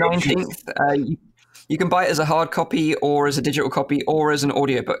buy it on the 19th. You can buy it as a hard copy or as a digital copy or as an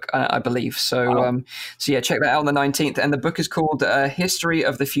audiobook, I believe. So, check that out on the 19th. And the book is called History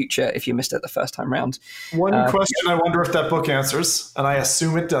of the Future, if you missed it the first time round. One question I wonder if that book answers, and I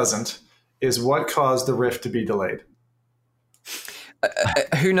assume it doesn't, is what caused the Rift to be delayed?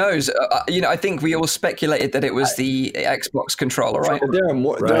 Who knows? I think we all speculated that it was the Xbox controller, right? There are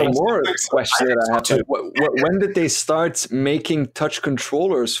more questions that I have to. When did they start making touch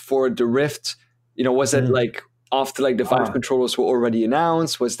controllers for the Rift? Was that like after like the Vive controllers were already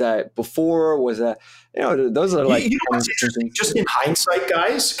announced? Was that before? Was that those are like just in hindsight,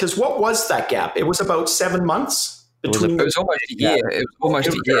 guys? Because what was that gap? It was about 7 months between. It was almost a year. It was almost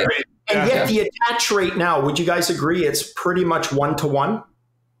a year. And yet the attach rate now, would you guys agree? It's pretty much 1-to-1.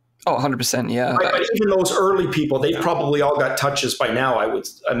 Oh, 100%, yeah. Right, but even those early people, they've probably all got touches by now, I would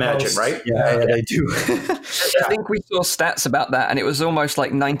imagine, right? Yeah, they do. I think we saw stats about that, and it was almost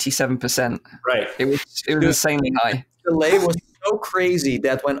like 97%. Right. It was insanely high. The delay was so crazy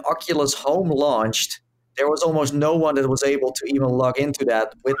that when Oculus Home launched, there was almost no one that was able to even log into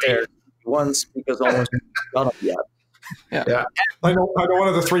that with their ones, because almost none of them yet. Yeah. I know one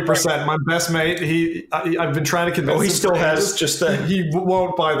of the 3%. My best mate, I've been trying to convince him. He still has just he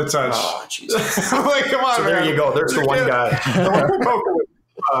won't buy the touch. Oh, Jesus. I'm like, come on, so man. There you go. There's the one guy.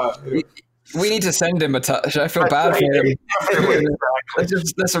 We need to send him a touch. I feel bad for him.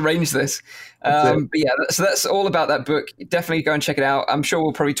 Let's arrange this. But yeah, so that's all about that book. Definitely go and check it out. I'm sure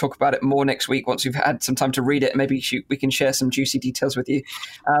we'll probably talk about it more next week once we've had some time to read it. Maybe we can share some juicy details with you.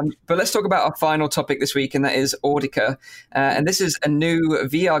 But let's talk about our final topic this week, and that is Audica. And this is a new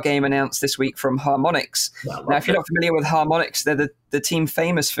VR game announced this week from Harmonix. Now, if you're not familiar with Harmonix, they're the team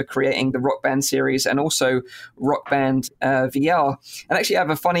famous for creating the Rock Band series and also Rock Band VR. And actually, I have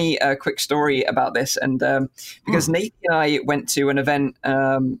a funny quick story about this. And because Nathan and I went to an event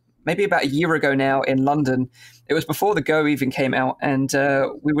maybe about a year ago now in London. It was before the Go even came out, and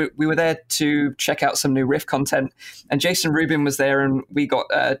we were there to check out some new Rift content. And Jason Rubin was there, and we got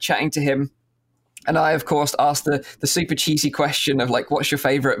chatting to him. And I, of course, asked the super cheesy question of like, what's your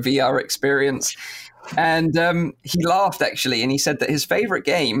favorite VR experience? And he laughed, actually, and he said that his favorite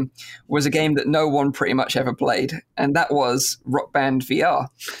game was a game that no one pretty much ever played, and that was Rock Band VR.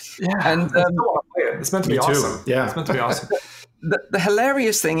 Yeah, and it's meant to be awesome. Yeah, it's meant to be awesome. The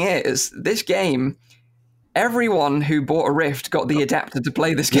hilarious thing is, this game, everyone who bought a Rift got the adapter to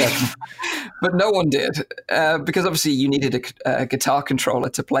play this game, but no one did, because obviously you needed a guitar controller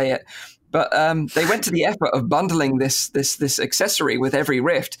to play it. But they went to the effort of bundling this accessory with every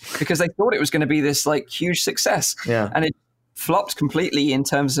Rift because they thought it was going to be this like huge success. Yeah. And it flopped completely in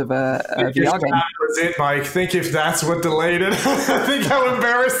terms of a VR game. That was it, Mike. Think if that's what delayed it. Think how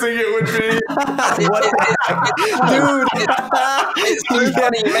embarrassing it would be. Dude, it's so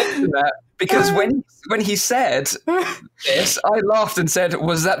funny you mentioned that. Because when he said this, I laughed and said,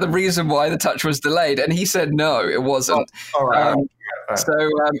 was that the reason why the touch was delayed? And he said, no, it wasn't. All right. So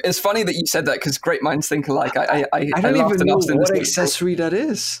it's funny that you said that because great minds think alike. I don't laughed even and know asked in what this accessory that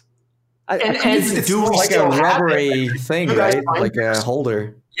is. It's like a rubbery thing, right? Like a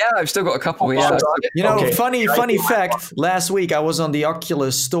holder. Yeah, I've still got a couple. Yeah, You know, Okay. funny fact. Last week I was on the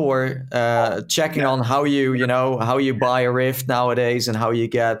Oculus store, checking on how you buy a Rift nowadays and how you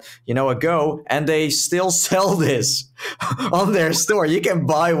get, a Go, and they still sell this on their store. You can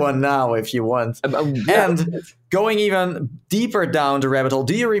buy one now if you want. And going even deeper down the rabbit hole,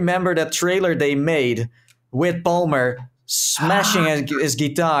 do you remember that trailer they made with Palmer smashing his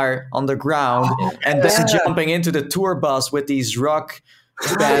guitar on the ground and then jumping into the tour bus with these rock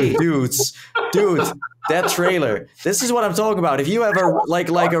band dudes? Dude, that trailer. This is what I'm talking about. If you have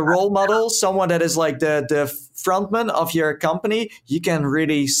a role model, someone that is like the frontman of your company, you can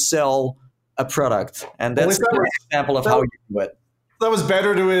really sell a product. And that's an example of how you do it. That was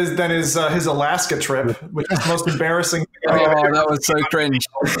better than his Alaska trip, which is the most embarrassing thing. Oh, that was so cringe.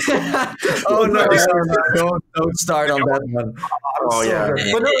 Oh no! Don't start on that one. Oh yeah.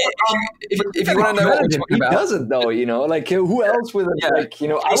 But no, If you want to know what we're talking He about, doesn't though, like who else would have I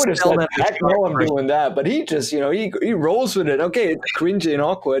would have said, heck no, I'm doing that. But he just, he rolls with it. Okay, it's cringy and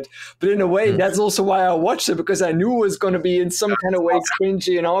awkward, but in a way, that's also why I watched it, because I knew it was going to be in some kind of way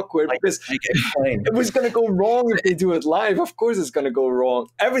cringy and awkward, because it was going to go wrong if they do it live. Of course, it's going to go wrong.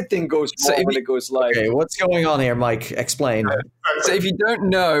 Everything goes wrong when it goes live. Okay, what's going on here, Mike? Explain. So if you don't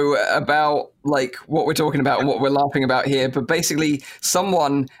know about what we're talking about and what we're laughing about here, but basically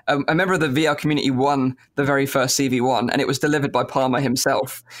someone, a member of the VR community won the very first CV1, and it was delivered by Palmer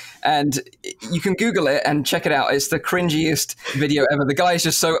himself. And you can Google it and check it out. It's the cringiest video ever. The guy is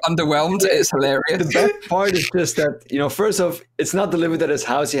just so underwhelmed. It's hilarious. The best part is just that, first off, it's not delivered at his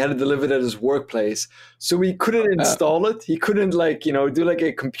house. He had it delivered at his workplace. So he couldn't install it. He couldn't do like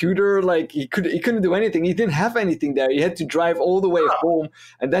a computer. He couldn't do anything. He didn't have anything there. He had to drive all the way home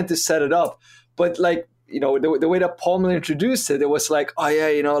and then to set it up. But the way that Palmer introduced it was like, oh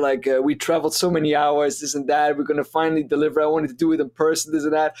yeah, we traveled so many hours, this and that. We're going to finally deliver. I wanted to do it in person, this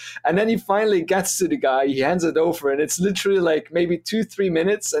and that. And then he finally gets to the guy. He hands it over, and it's literally like maybe 2-3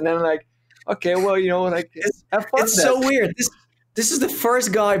 minutes. And then okay, well, have fun. It's so weird. This is the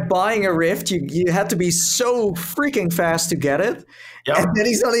first guy buying a Rift. You had to be so freaking fast to get it. Yep. And then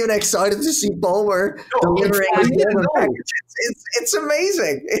he's not even excited to see Palmer delivering his package. It's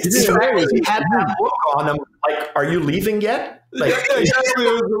amazing. It's amazing. He had that look on him, like, are you leaving yet? Like, exactly.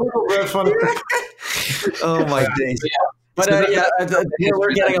 It was a little bit funny. Oh my days. Yeah. But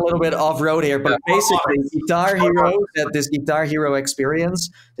we're getting a little bit off road here. But basically, this Guitar Hero experience,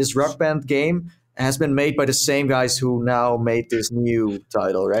 this Rock Band game, has been made by the same guys who now made this new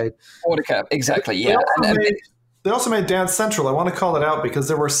title, right? Audica, exactly, yeah. They also made Dance Central. I want to call it out because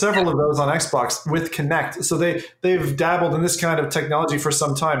there were several of those on Xbox with Kinect. So they've dabbled in this kind of technology for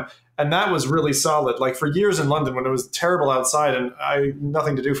some time. And that was really solid. Like for years in London when it was terrible outside and I had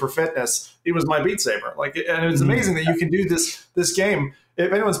nothing to do for fitness, it was my Beat Saber. And it was amazing that you can do this game.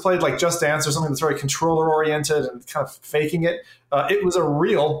 If anyone's played like Just Dance or something that's very controller oriented and kind of faking it, it was a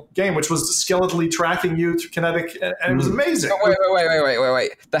real game which was skeletally tracking you through kinetic, and it was amazing. Oh,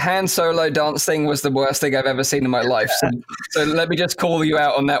 wait. The hand solo dance thing was the worst thing I've ever seen in my life. So let me just call you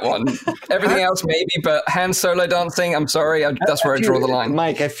out on that one. Everything else maybe, but hand solo dancing, I'm sorry, that's where I draw the line.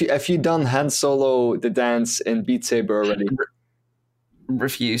 Mike, have you done hand solo the dance in Beat Saber already?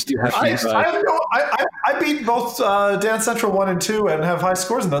 Refused. I beat both Dance Central 1 and 2 and have high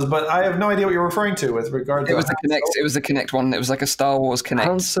scores in those, but I have no idea what you're referring to with regard to it. It was the Kinect one. It was like a Star Wars Kinect.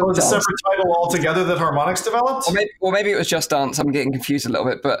 It was a separate title altogether that Harmonix developed? Or maybe it was Just Dance. I'm getting confused a little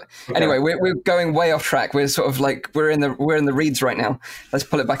bit, but anyway, we're going way off track. We're sort of like we're in the reeds right now. Let's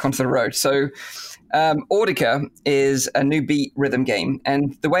pull it back onto the road. So Audica is a new beat rhythm game,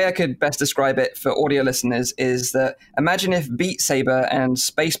 and the way I could best describe it for audio listeners is that imagine if Beat Saber and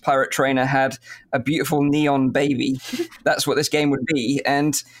Space Pirate Trainer had a beautiful neon baby. That's what this game would be,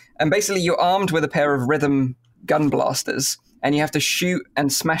 and basically you're armed with a pair of rhythm gun blasters, and you have to shoot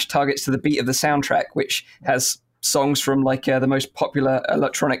and smash targets to the beat of the soundtrack, which has songs from the most popular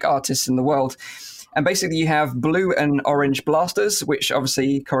electronic artists in the world. And basically you have blue and orange blasters, which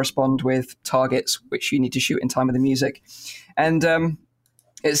obviously correspond with targets, which you need to shoot in time with the music. And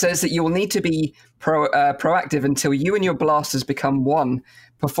it says that you will need to be proactive until you and your blasters become one,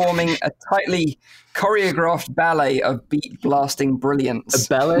 performing a tightly choreographed ballet of beat blasting brilliance. A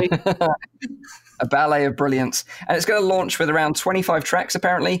ballet? A ballet of brilliance. And it's going to launch with around 25 tracks,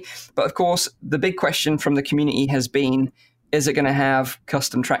 apparently. But of course, the big question from the community has been, is it going to have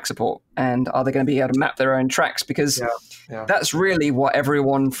custom track support? And are they going to be able to map their own tracks? Because that's really what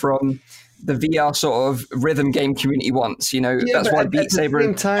everyone from the VR sort of rhythm game community wants. That's why Beat Saber.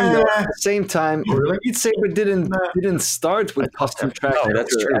 At the same time, Really? Beat Saber didn't start with custom track. No,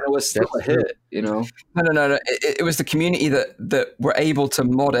 that's true. And it was still a hit. No. It was the community that were able to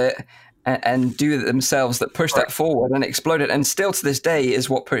mod it and do it themselves that pushed that forward and exploded, and still to this day is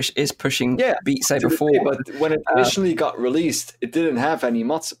what is pushing Beat Saber forward. But when it initially got released, it didn't have any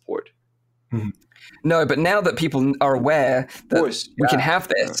mod support. No, but now that people are aware that we can have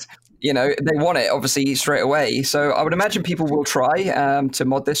this, they want it obviously straight away. So I would imagine people will try to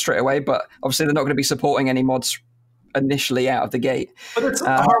mod this straight away, but obviously they're not going to be supporting any mods initially out of the gate. But it's a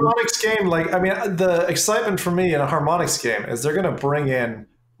Harmonix game. The excitement for me in a Harmonix game is they're going to bring in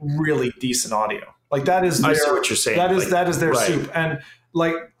really decent audio. That is I see what you're saying. That is their soup. And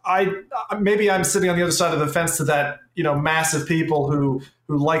maybe I'm sitting on the other side of the fence to that, massive people who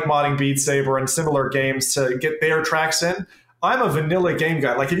like modding Beat Saber and similar games to get their tracks in. I'm a vanilla game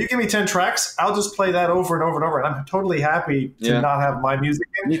guy. If you give me 10 tracks, I'll just play that over and over and over. And I'm totally happy to not have my music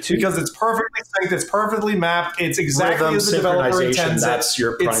in because it's perfectly synced, it's perfectly mapped, it's exactly as the developer intends it. That's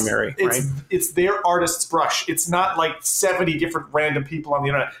your primary, right? It's their artist's brush. It's not 70 different random people on the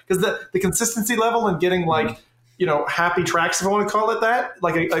internet. Because the consistency level and getting happy tracks, if I want to call it that,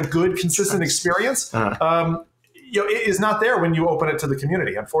 a good, consistent experience, it is not there when you open it to the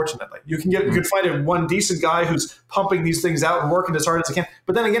community. Unfortunately, you can find one decent guy who's pumping these things out and working as hard as he can.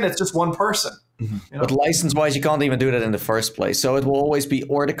 But then again, it's just one person. But license-wise, you can't even do that in the first place. So it will always be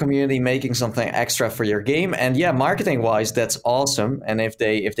the community making something extra for your game. And marketing-wise, that's awesome. And if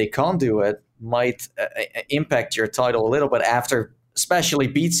they can't do it, might impact your title a little bit after, especially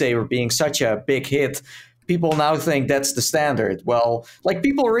Beat Saber being such a big hit. People now think that's the standard. Well,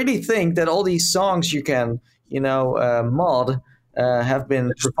 people really think that all these songs you can mod have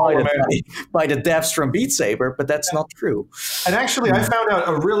been provided by the devs from Beat Saber, but that's not true. And actually, I found out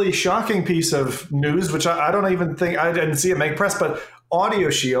a really shocking piece of news, which I don't even think, I didn't see it make press, but Audio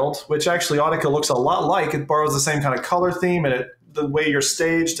Shield, which actually Audica looks a lot like, it borrows the same kind of color theme and the way you're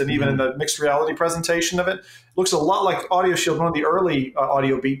staged, and even in the mixed reality presentation of it, looks a lot like Audio Shield, one of the early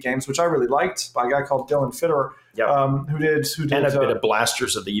audio beat games, which I really liked, by a guy called Dylan Fitterer, who did and a bit of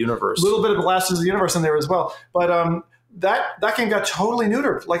Blasters of the Universe. A little bit of Blasters of the Universe in there as well. But that game got totally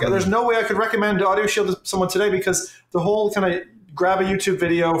neutered. There's no way I could recommend Audio Shield to someone today because the whole kind of grab a YouTube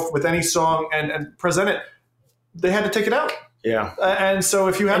video with any song and present it, they had to take it out. Yeah. And so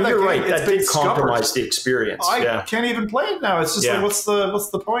if you have that you're game, right, it's that been did compromise the experience. I can't even play it now. It's just what's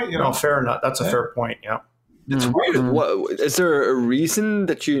the point? No, fair enough. That's a fair point. Yeah. It's weird. What, is there a reason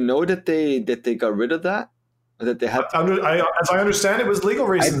that that they got rid of that? Or that they had? As I understand, it was legal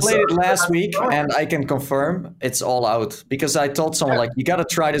reasons. I played it last week, and I can confirm it's all out because I told someone you got to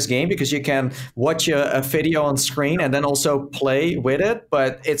try this game because you can watch a video on screen and then also play with it.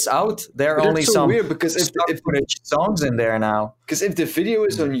 But it's out. There are only some weird because if footage songs in there now. Because if the video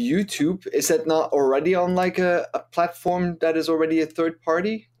is on YouTube, is that not already on a platform that is already a third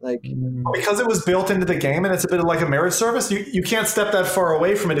party? Because it was built into the game and it's a bit of like a marriage service, you can't step that far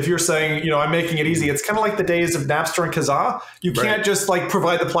away from it. If you're saying, I'm making it easy, it's kind of like the days of Napster and Kazaa. You can't just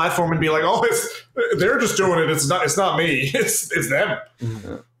provide the platform and be like, oh, they're just doing it. It's not me. It's them.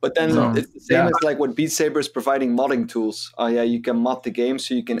 Mm-hmm. But then it's the same as what Beat Saber is providing modding tools. Oh yeah, you can mod the game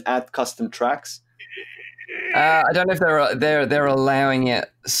so you can add custom tracks. I don't know if they're allowing it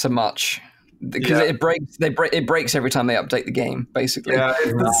so much because it breaks every time they update the game. Basically,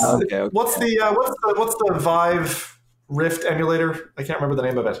 okay. What's the Vive Rift emulator? I can't remember the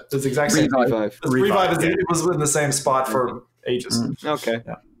name of it. It's exactly Revive. Revive. It was in the same spot for ages. Okay.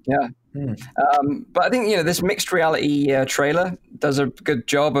 Yeah. But I think this mixed reality trailer does a good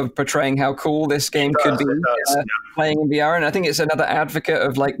job of portraying how cool this game could be playing in VR, and I think it's another advocate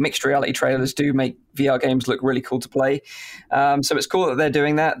of mixed reality trailers do make VR games look really cool to play. So it's cool that they're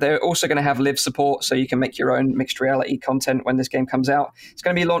doing that. They're also going to have live support, so you can make your own mixed reality content when this game comes out. It's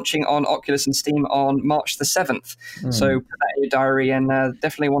going to be launching on Oculus and Steam on March the 7th. So put that in your diary and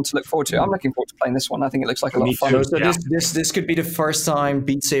definitely one to look forward to. I'm looking forward to playing this one. I think it looks like a lot of fun. So this could be the first time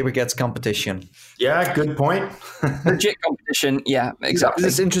Beat Saber gets competition. Yeah, good point. Legit competition. Yeah, exactly.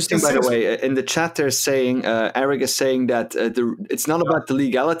 This is interesting, by the way. In the chat, they're saying, Eric is saying that it's not about the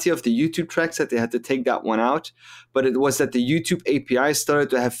legality of the YouTube tracks that they had to take that one out, but it was that the YouTube API started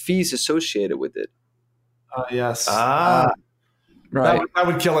to have fees associated with it. Yes. Right. That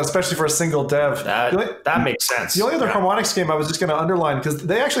would kill it, especially for a single dev. That makes sense. The only other Harmonix game I was just going to underline, because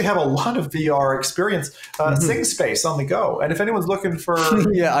they actually have a lot of VR experience, Sing Space on the go. And if anyone's looking for...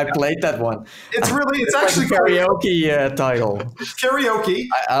 I played that one. It's actually like a karaoke title. It's karaoke.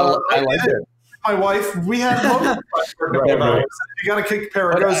 I like it. my wife. We had you got to kick a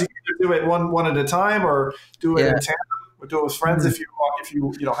pair of goes. You can either do it one at a time, or do it in tandem, or do it with friends if you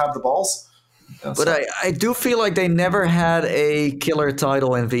have the balls. But I do feel like they never had a killer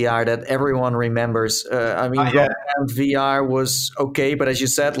title in VR that everyone remembers. VR was okay, but as you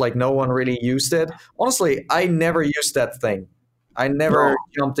said, like no one really used it. Honestly, I never used that thing. I never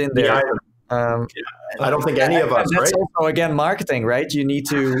jumped in there. I don't think any of us. That's also again marketing, right? You need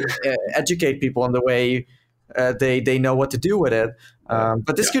to educate people on the way they know what to do with it.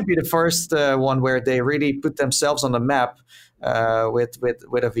 But this could be the first one where they really put themselves on the map. With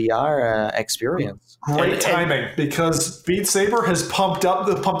a VR experience. Great timing, because Beat Saber has pumped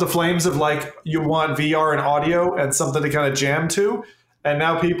the flames of like you want VR and audio and something to kind of jam to, and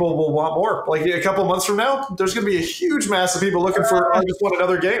now people will want more. Like a couple months from now, there's going to be a huge mass of people looking for I just want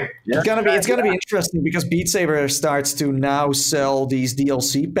another game. Yeah. It's gonna be interesting because Beat Saber starts to now sell these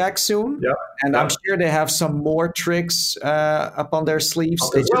DLC packs soon. Yeah. And I'm sure they have some more tricks up on their sleeves.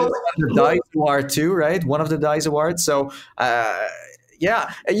 They just won the DICE Award too, right? One of the DICE Awards. So,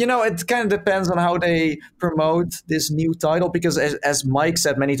 it kind of depends on how they promote this new title because as Mike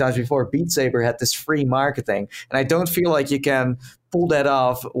said many times before, Beat Saber had this free marketing. And I don't feel like you can pull that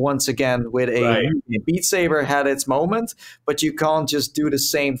off once again with a Beat Saber had its moment, but you can't just do the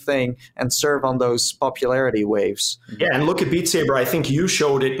same thing and surf on those popularity waves. Yeah, and look at Beat Saber. I think you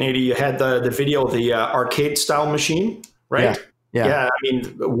showed it, Nady. You had the video of the arcade style machine, right? Yeah. I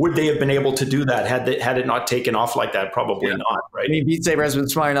mean, would they have been able to do that had it not taken off like that? Probably not, right? I mean, Beat Saber has been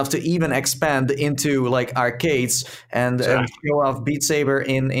smart enough to even expand into like arcades and show off Beat Saber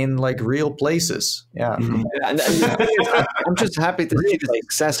in like real places. Yeah. Mm-hmm. And I'm just happy to see the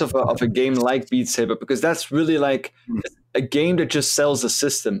success of a game like Beat Saber because that's really like a game that just sells a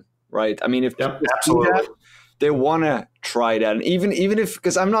system, right? I mean, if people do that, they want to try that, and even if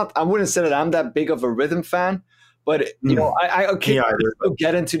because I wouldn't say that I'm that big of a rhythm fan. But I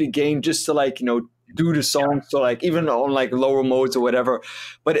get into the game just to like do the song, so like even on like lower modes or whatever.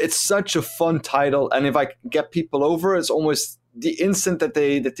 But it's such a fun title, and if I get people over, it's almost the instant that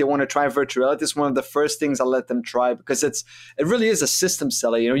they want to try virtual reality is one of the first things I let them try because it really is a system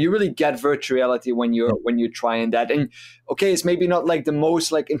seller. You really get virtual reality when you're trying that. And okay, it's maybe not like the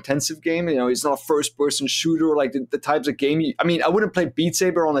most like intensive game. It's not a first person shooter like the types of game. I wouldn't play Beat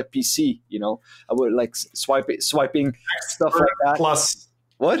Saber on a PC. I would like swiping stuff like that. Plus,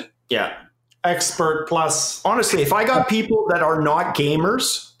 what? Yeah. Expert plus. Honestly, if I got people that are not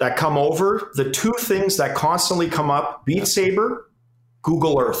gamers that come over, the two things that constantly come up: Beat Saber,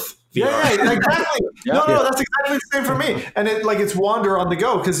 Google Earth. VR. Yeah, exactly. No, that's exactly the same for me. And it's wander on the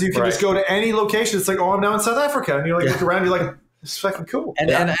go because you can just go to any location. It's like, oh, I'm now in South Africa, and you look around, you're like, it's fucking cool.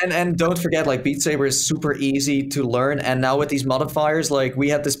 And don't forget, like Beat Saber is super easy to learn. And now with these modifiers, like we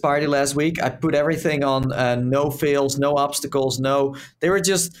had this party last week, I put everything on no fails, no obstacles, they were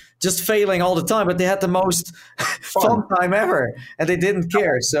just failing all the time, but they had the most fun time ever, and they didn't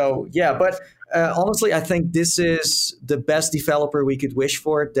care. So yeah, but honestly, I think this is the best developer we could wish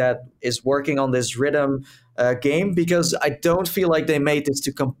for that is working on this rhythm game because I don't feel like they made this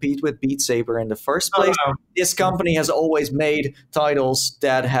to compete with Beat Saber in the first place. No. This company has always made titles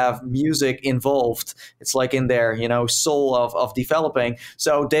that have music involved. It's like in their soul of developing.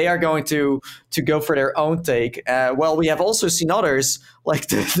 So they are going to go for their own take. Well, we have also seen others like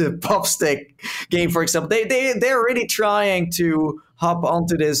the Popstick game, for example. They're really trying to hop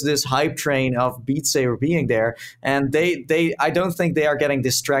onto this hype train of Beat Saber being there, and I don't think they are getting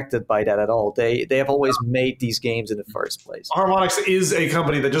distracted by that at all. They have always made these games in the first place. Harmonix is a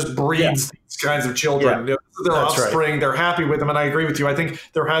company that just breeds these kinds of children. Yeah. Their offspring, they're happy with them, and I agree with you. I think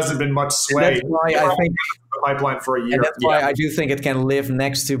there hasn't been much sway. That's why I think the pipeline for a year. And that's why I do think it can live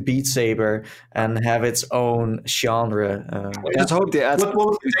next to Beat Saber and have its own genre. I just hope they add. What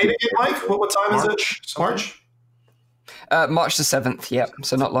was the date again, Mike? What time is it? March. March the 7th,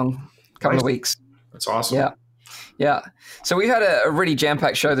 so not long, couple of weeks. That's awesome. Yeah. So we've had a really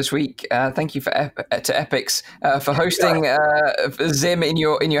jam-packed show this week. Thank you to Epix for hosting Zim in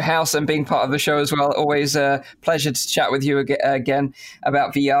your house and being part of the show as well. Always a pleasure to chat with you again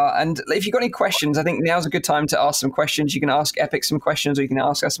about VR. And if you've got any questions, I think now's a good time to ask some questions. You can ask Epix some questions, or you can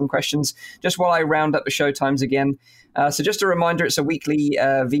ask us some questions just while I round up the show times again. So just a reminder, it's a weekly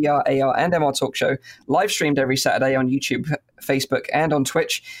VR, AR, and MR talk show, live streamed every Saturday on YouTube, Facebook, and on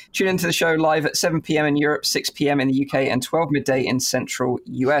Twitch. Tune into the show live at 7 p.m. in Europe, 6 p.m. in the UK, and 12 midday in central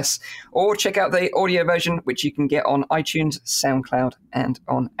US. Or check out the audio version, which you can get on iTunes, SoundCloud, and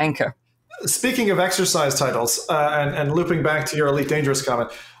on Anchor. Speaking of exercise titles, and looping back to your Elite Dangerous comment,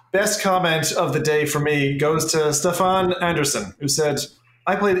 best comment of the day for me goes to Stefan Anderson, who said,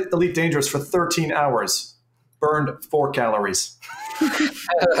 I played Elite Dangerous for 13 hours, burned 4 calories.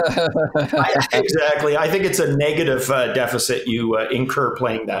 Exactly. I think it's a negative deficit you incur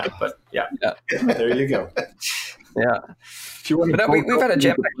playing that. But yeah, there you go. Yeah. But no, we've had a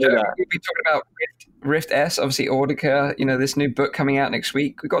jetpack show. We've been talking about Rift S, obviously Audica, this new book coming out next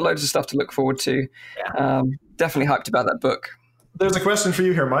week. We've got loads of stuff to look forward to. Yeah. Definitely hyped about that book. There's a question for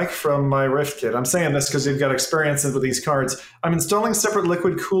you here, Mike, from my Rift kit. I'm saying this because you've got experience with these cards. I'm installing separate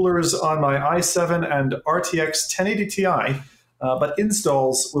liquid coolers on my i7 and RTX 1080 Ti, but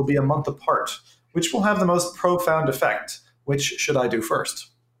installs will be a month apart. Which will have the most profound effect? Which should I do first?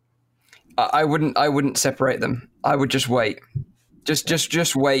 I wouldn't separate them. I would just wait.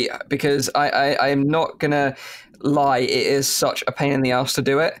 Just wait, because I am not gonna lie. It is such a pain in the ass to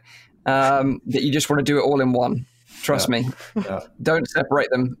do it that you just want to do it all in one. Trust me. Yeah. Don't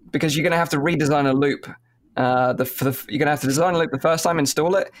separate them, because you're gonna have to redesign a loop. You're gonna have to design a loop the first time,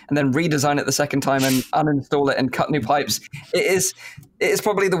 install it, and then redesign it the second time and uninstall it and cut new pipes. It is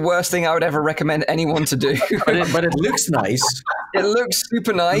probably the worst thing I would ever recommend anyone to do. but it looks nice. It looks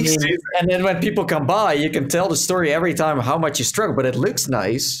super nice. And then when people come by, you can tell the story every time how much you struggle, but it looks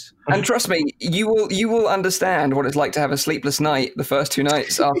nice. And trust me, you will understand what it's like to have a sleepless night the first 2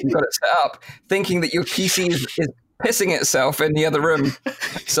 nights after you've got it set up, thinking that your PC is pissing itself in the other room.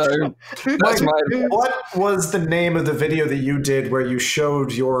 So that's what was the name of the video that you did where you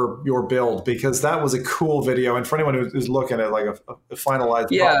showed your build? Because that was a cool video, and for anyone who's looking at like a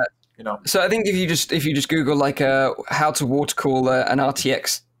finalized product, So I think if you just Google like how to water cool an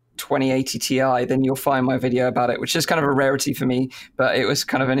RTX 2080 Ti, then you'll find my video about it, which is kind of a rarity for me, but it was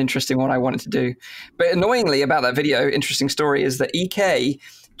kind of an interesting one I wanted to do. But annoyingly about that video, interesting story, is that EK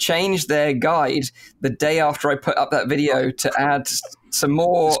changed their guide the day after I put up that video to add some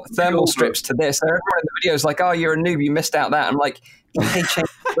more thermal strips to this. So everyone in the video is like, "Oh, you're a noob, you missed out that." I'm like, "Hey, change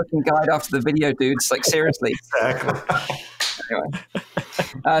the fucking guide after the video, dudes. Like, seriously." Exactly. Anyway.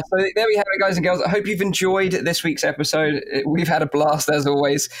 So there we have it, guys and girls. I hope you've enjoyed this week's episode. We've had a blast, as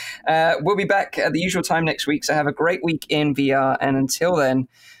always. We'll be back at the usual time next week, so have a great week in VR. And until then,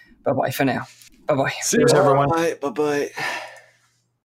 bye-bye for now. Bye-bye. See you, everyone. Bye-bye.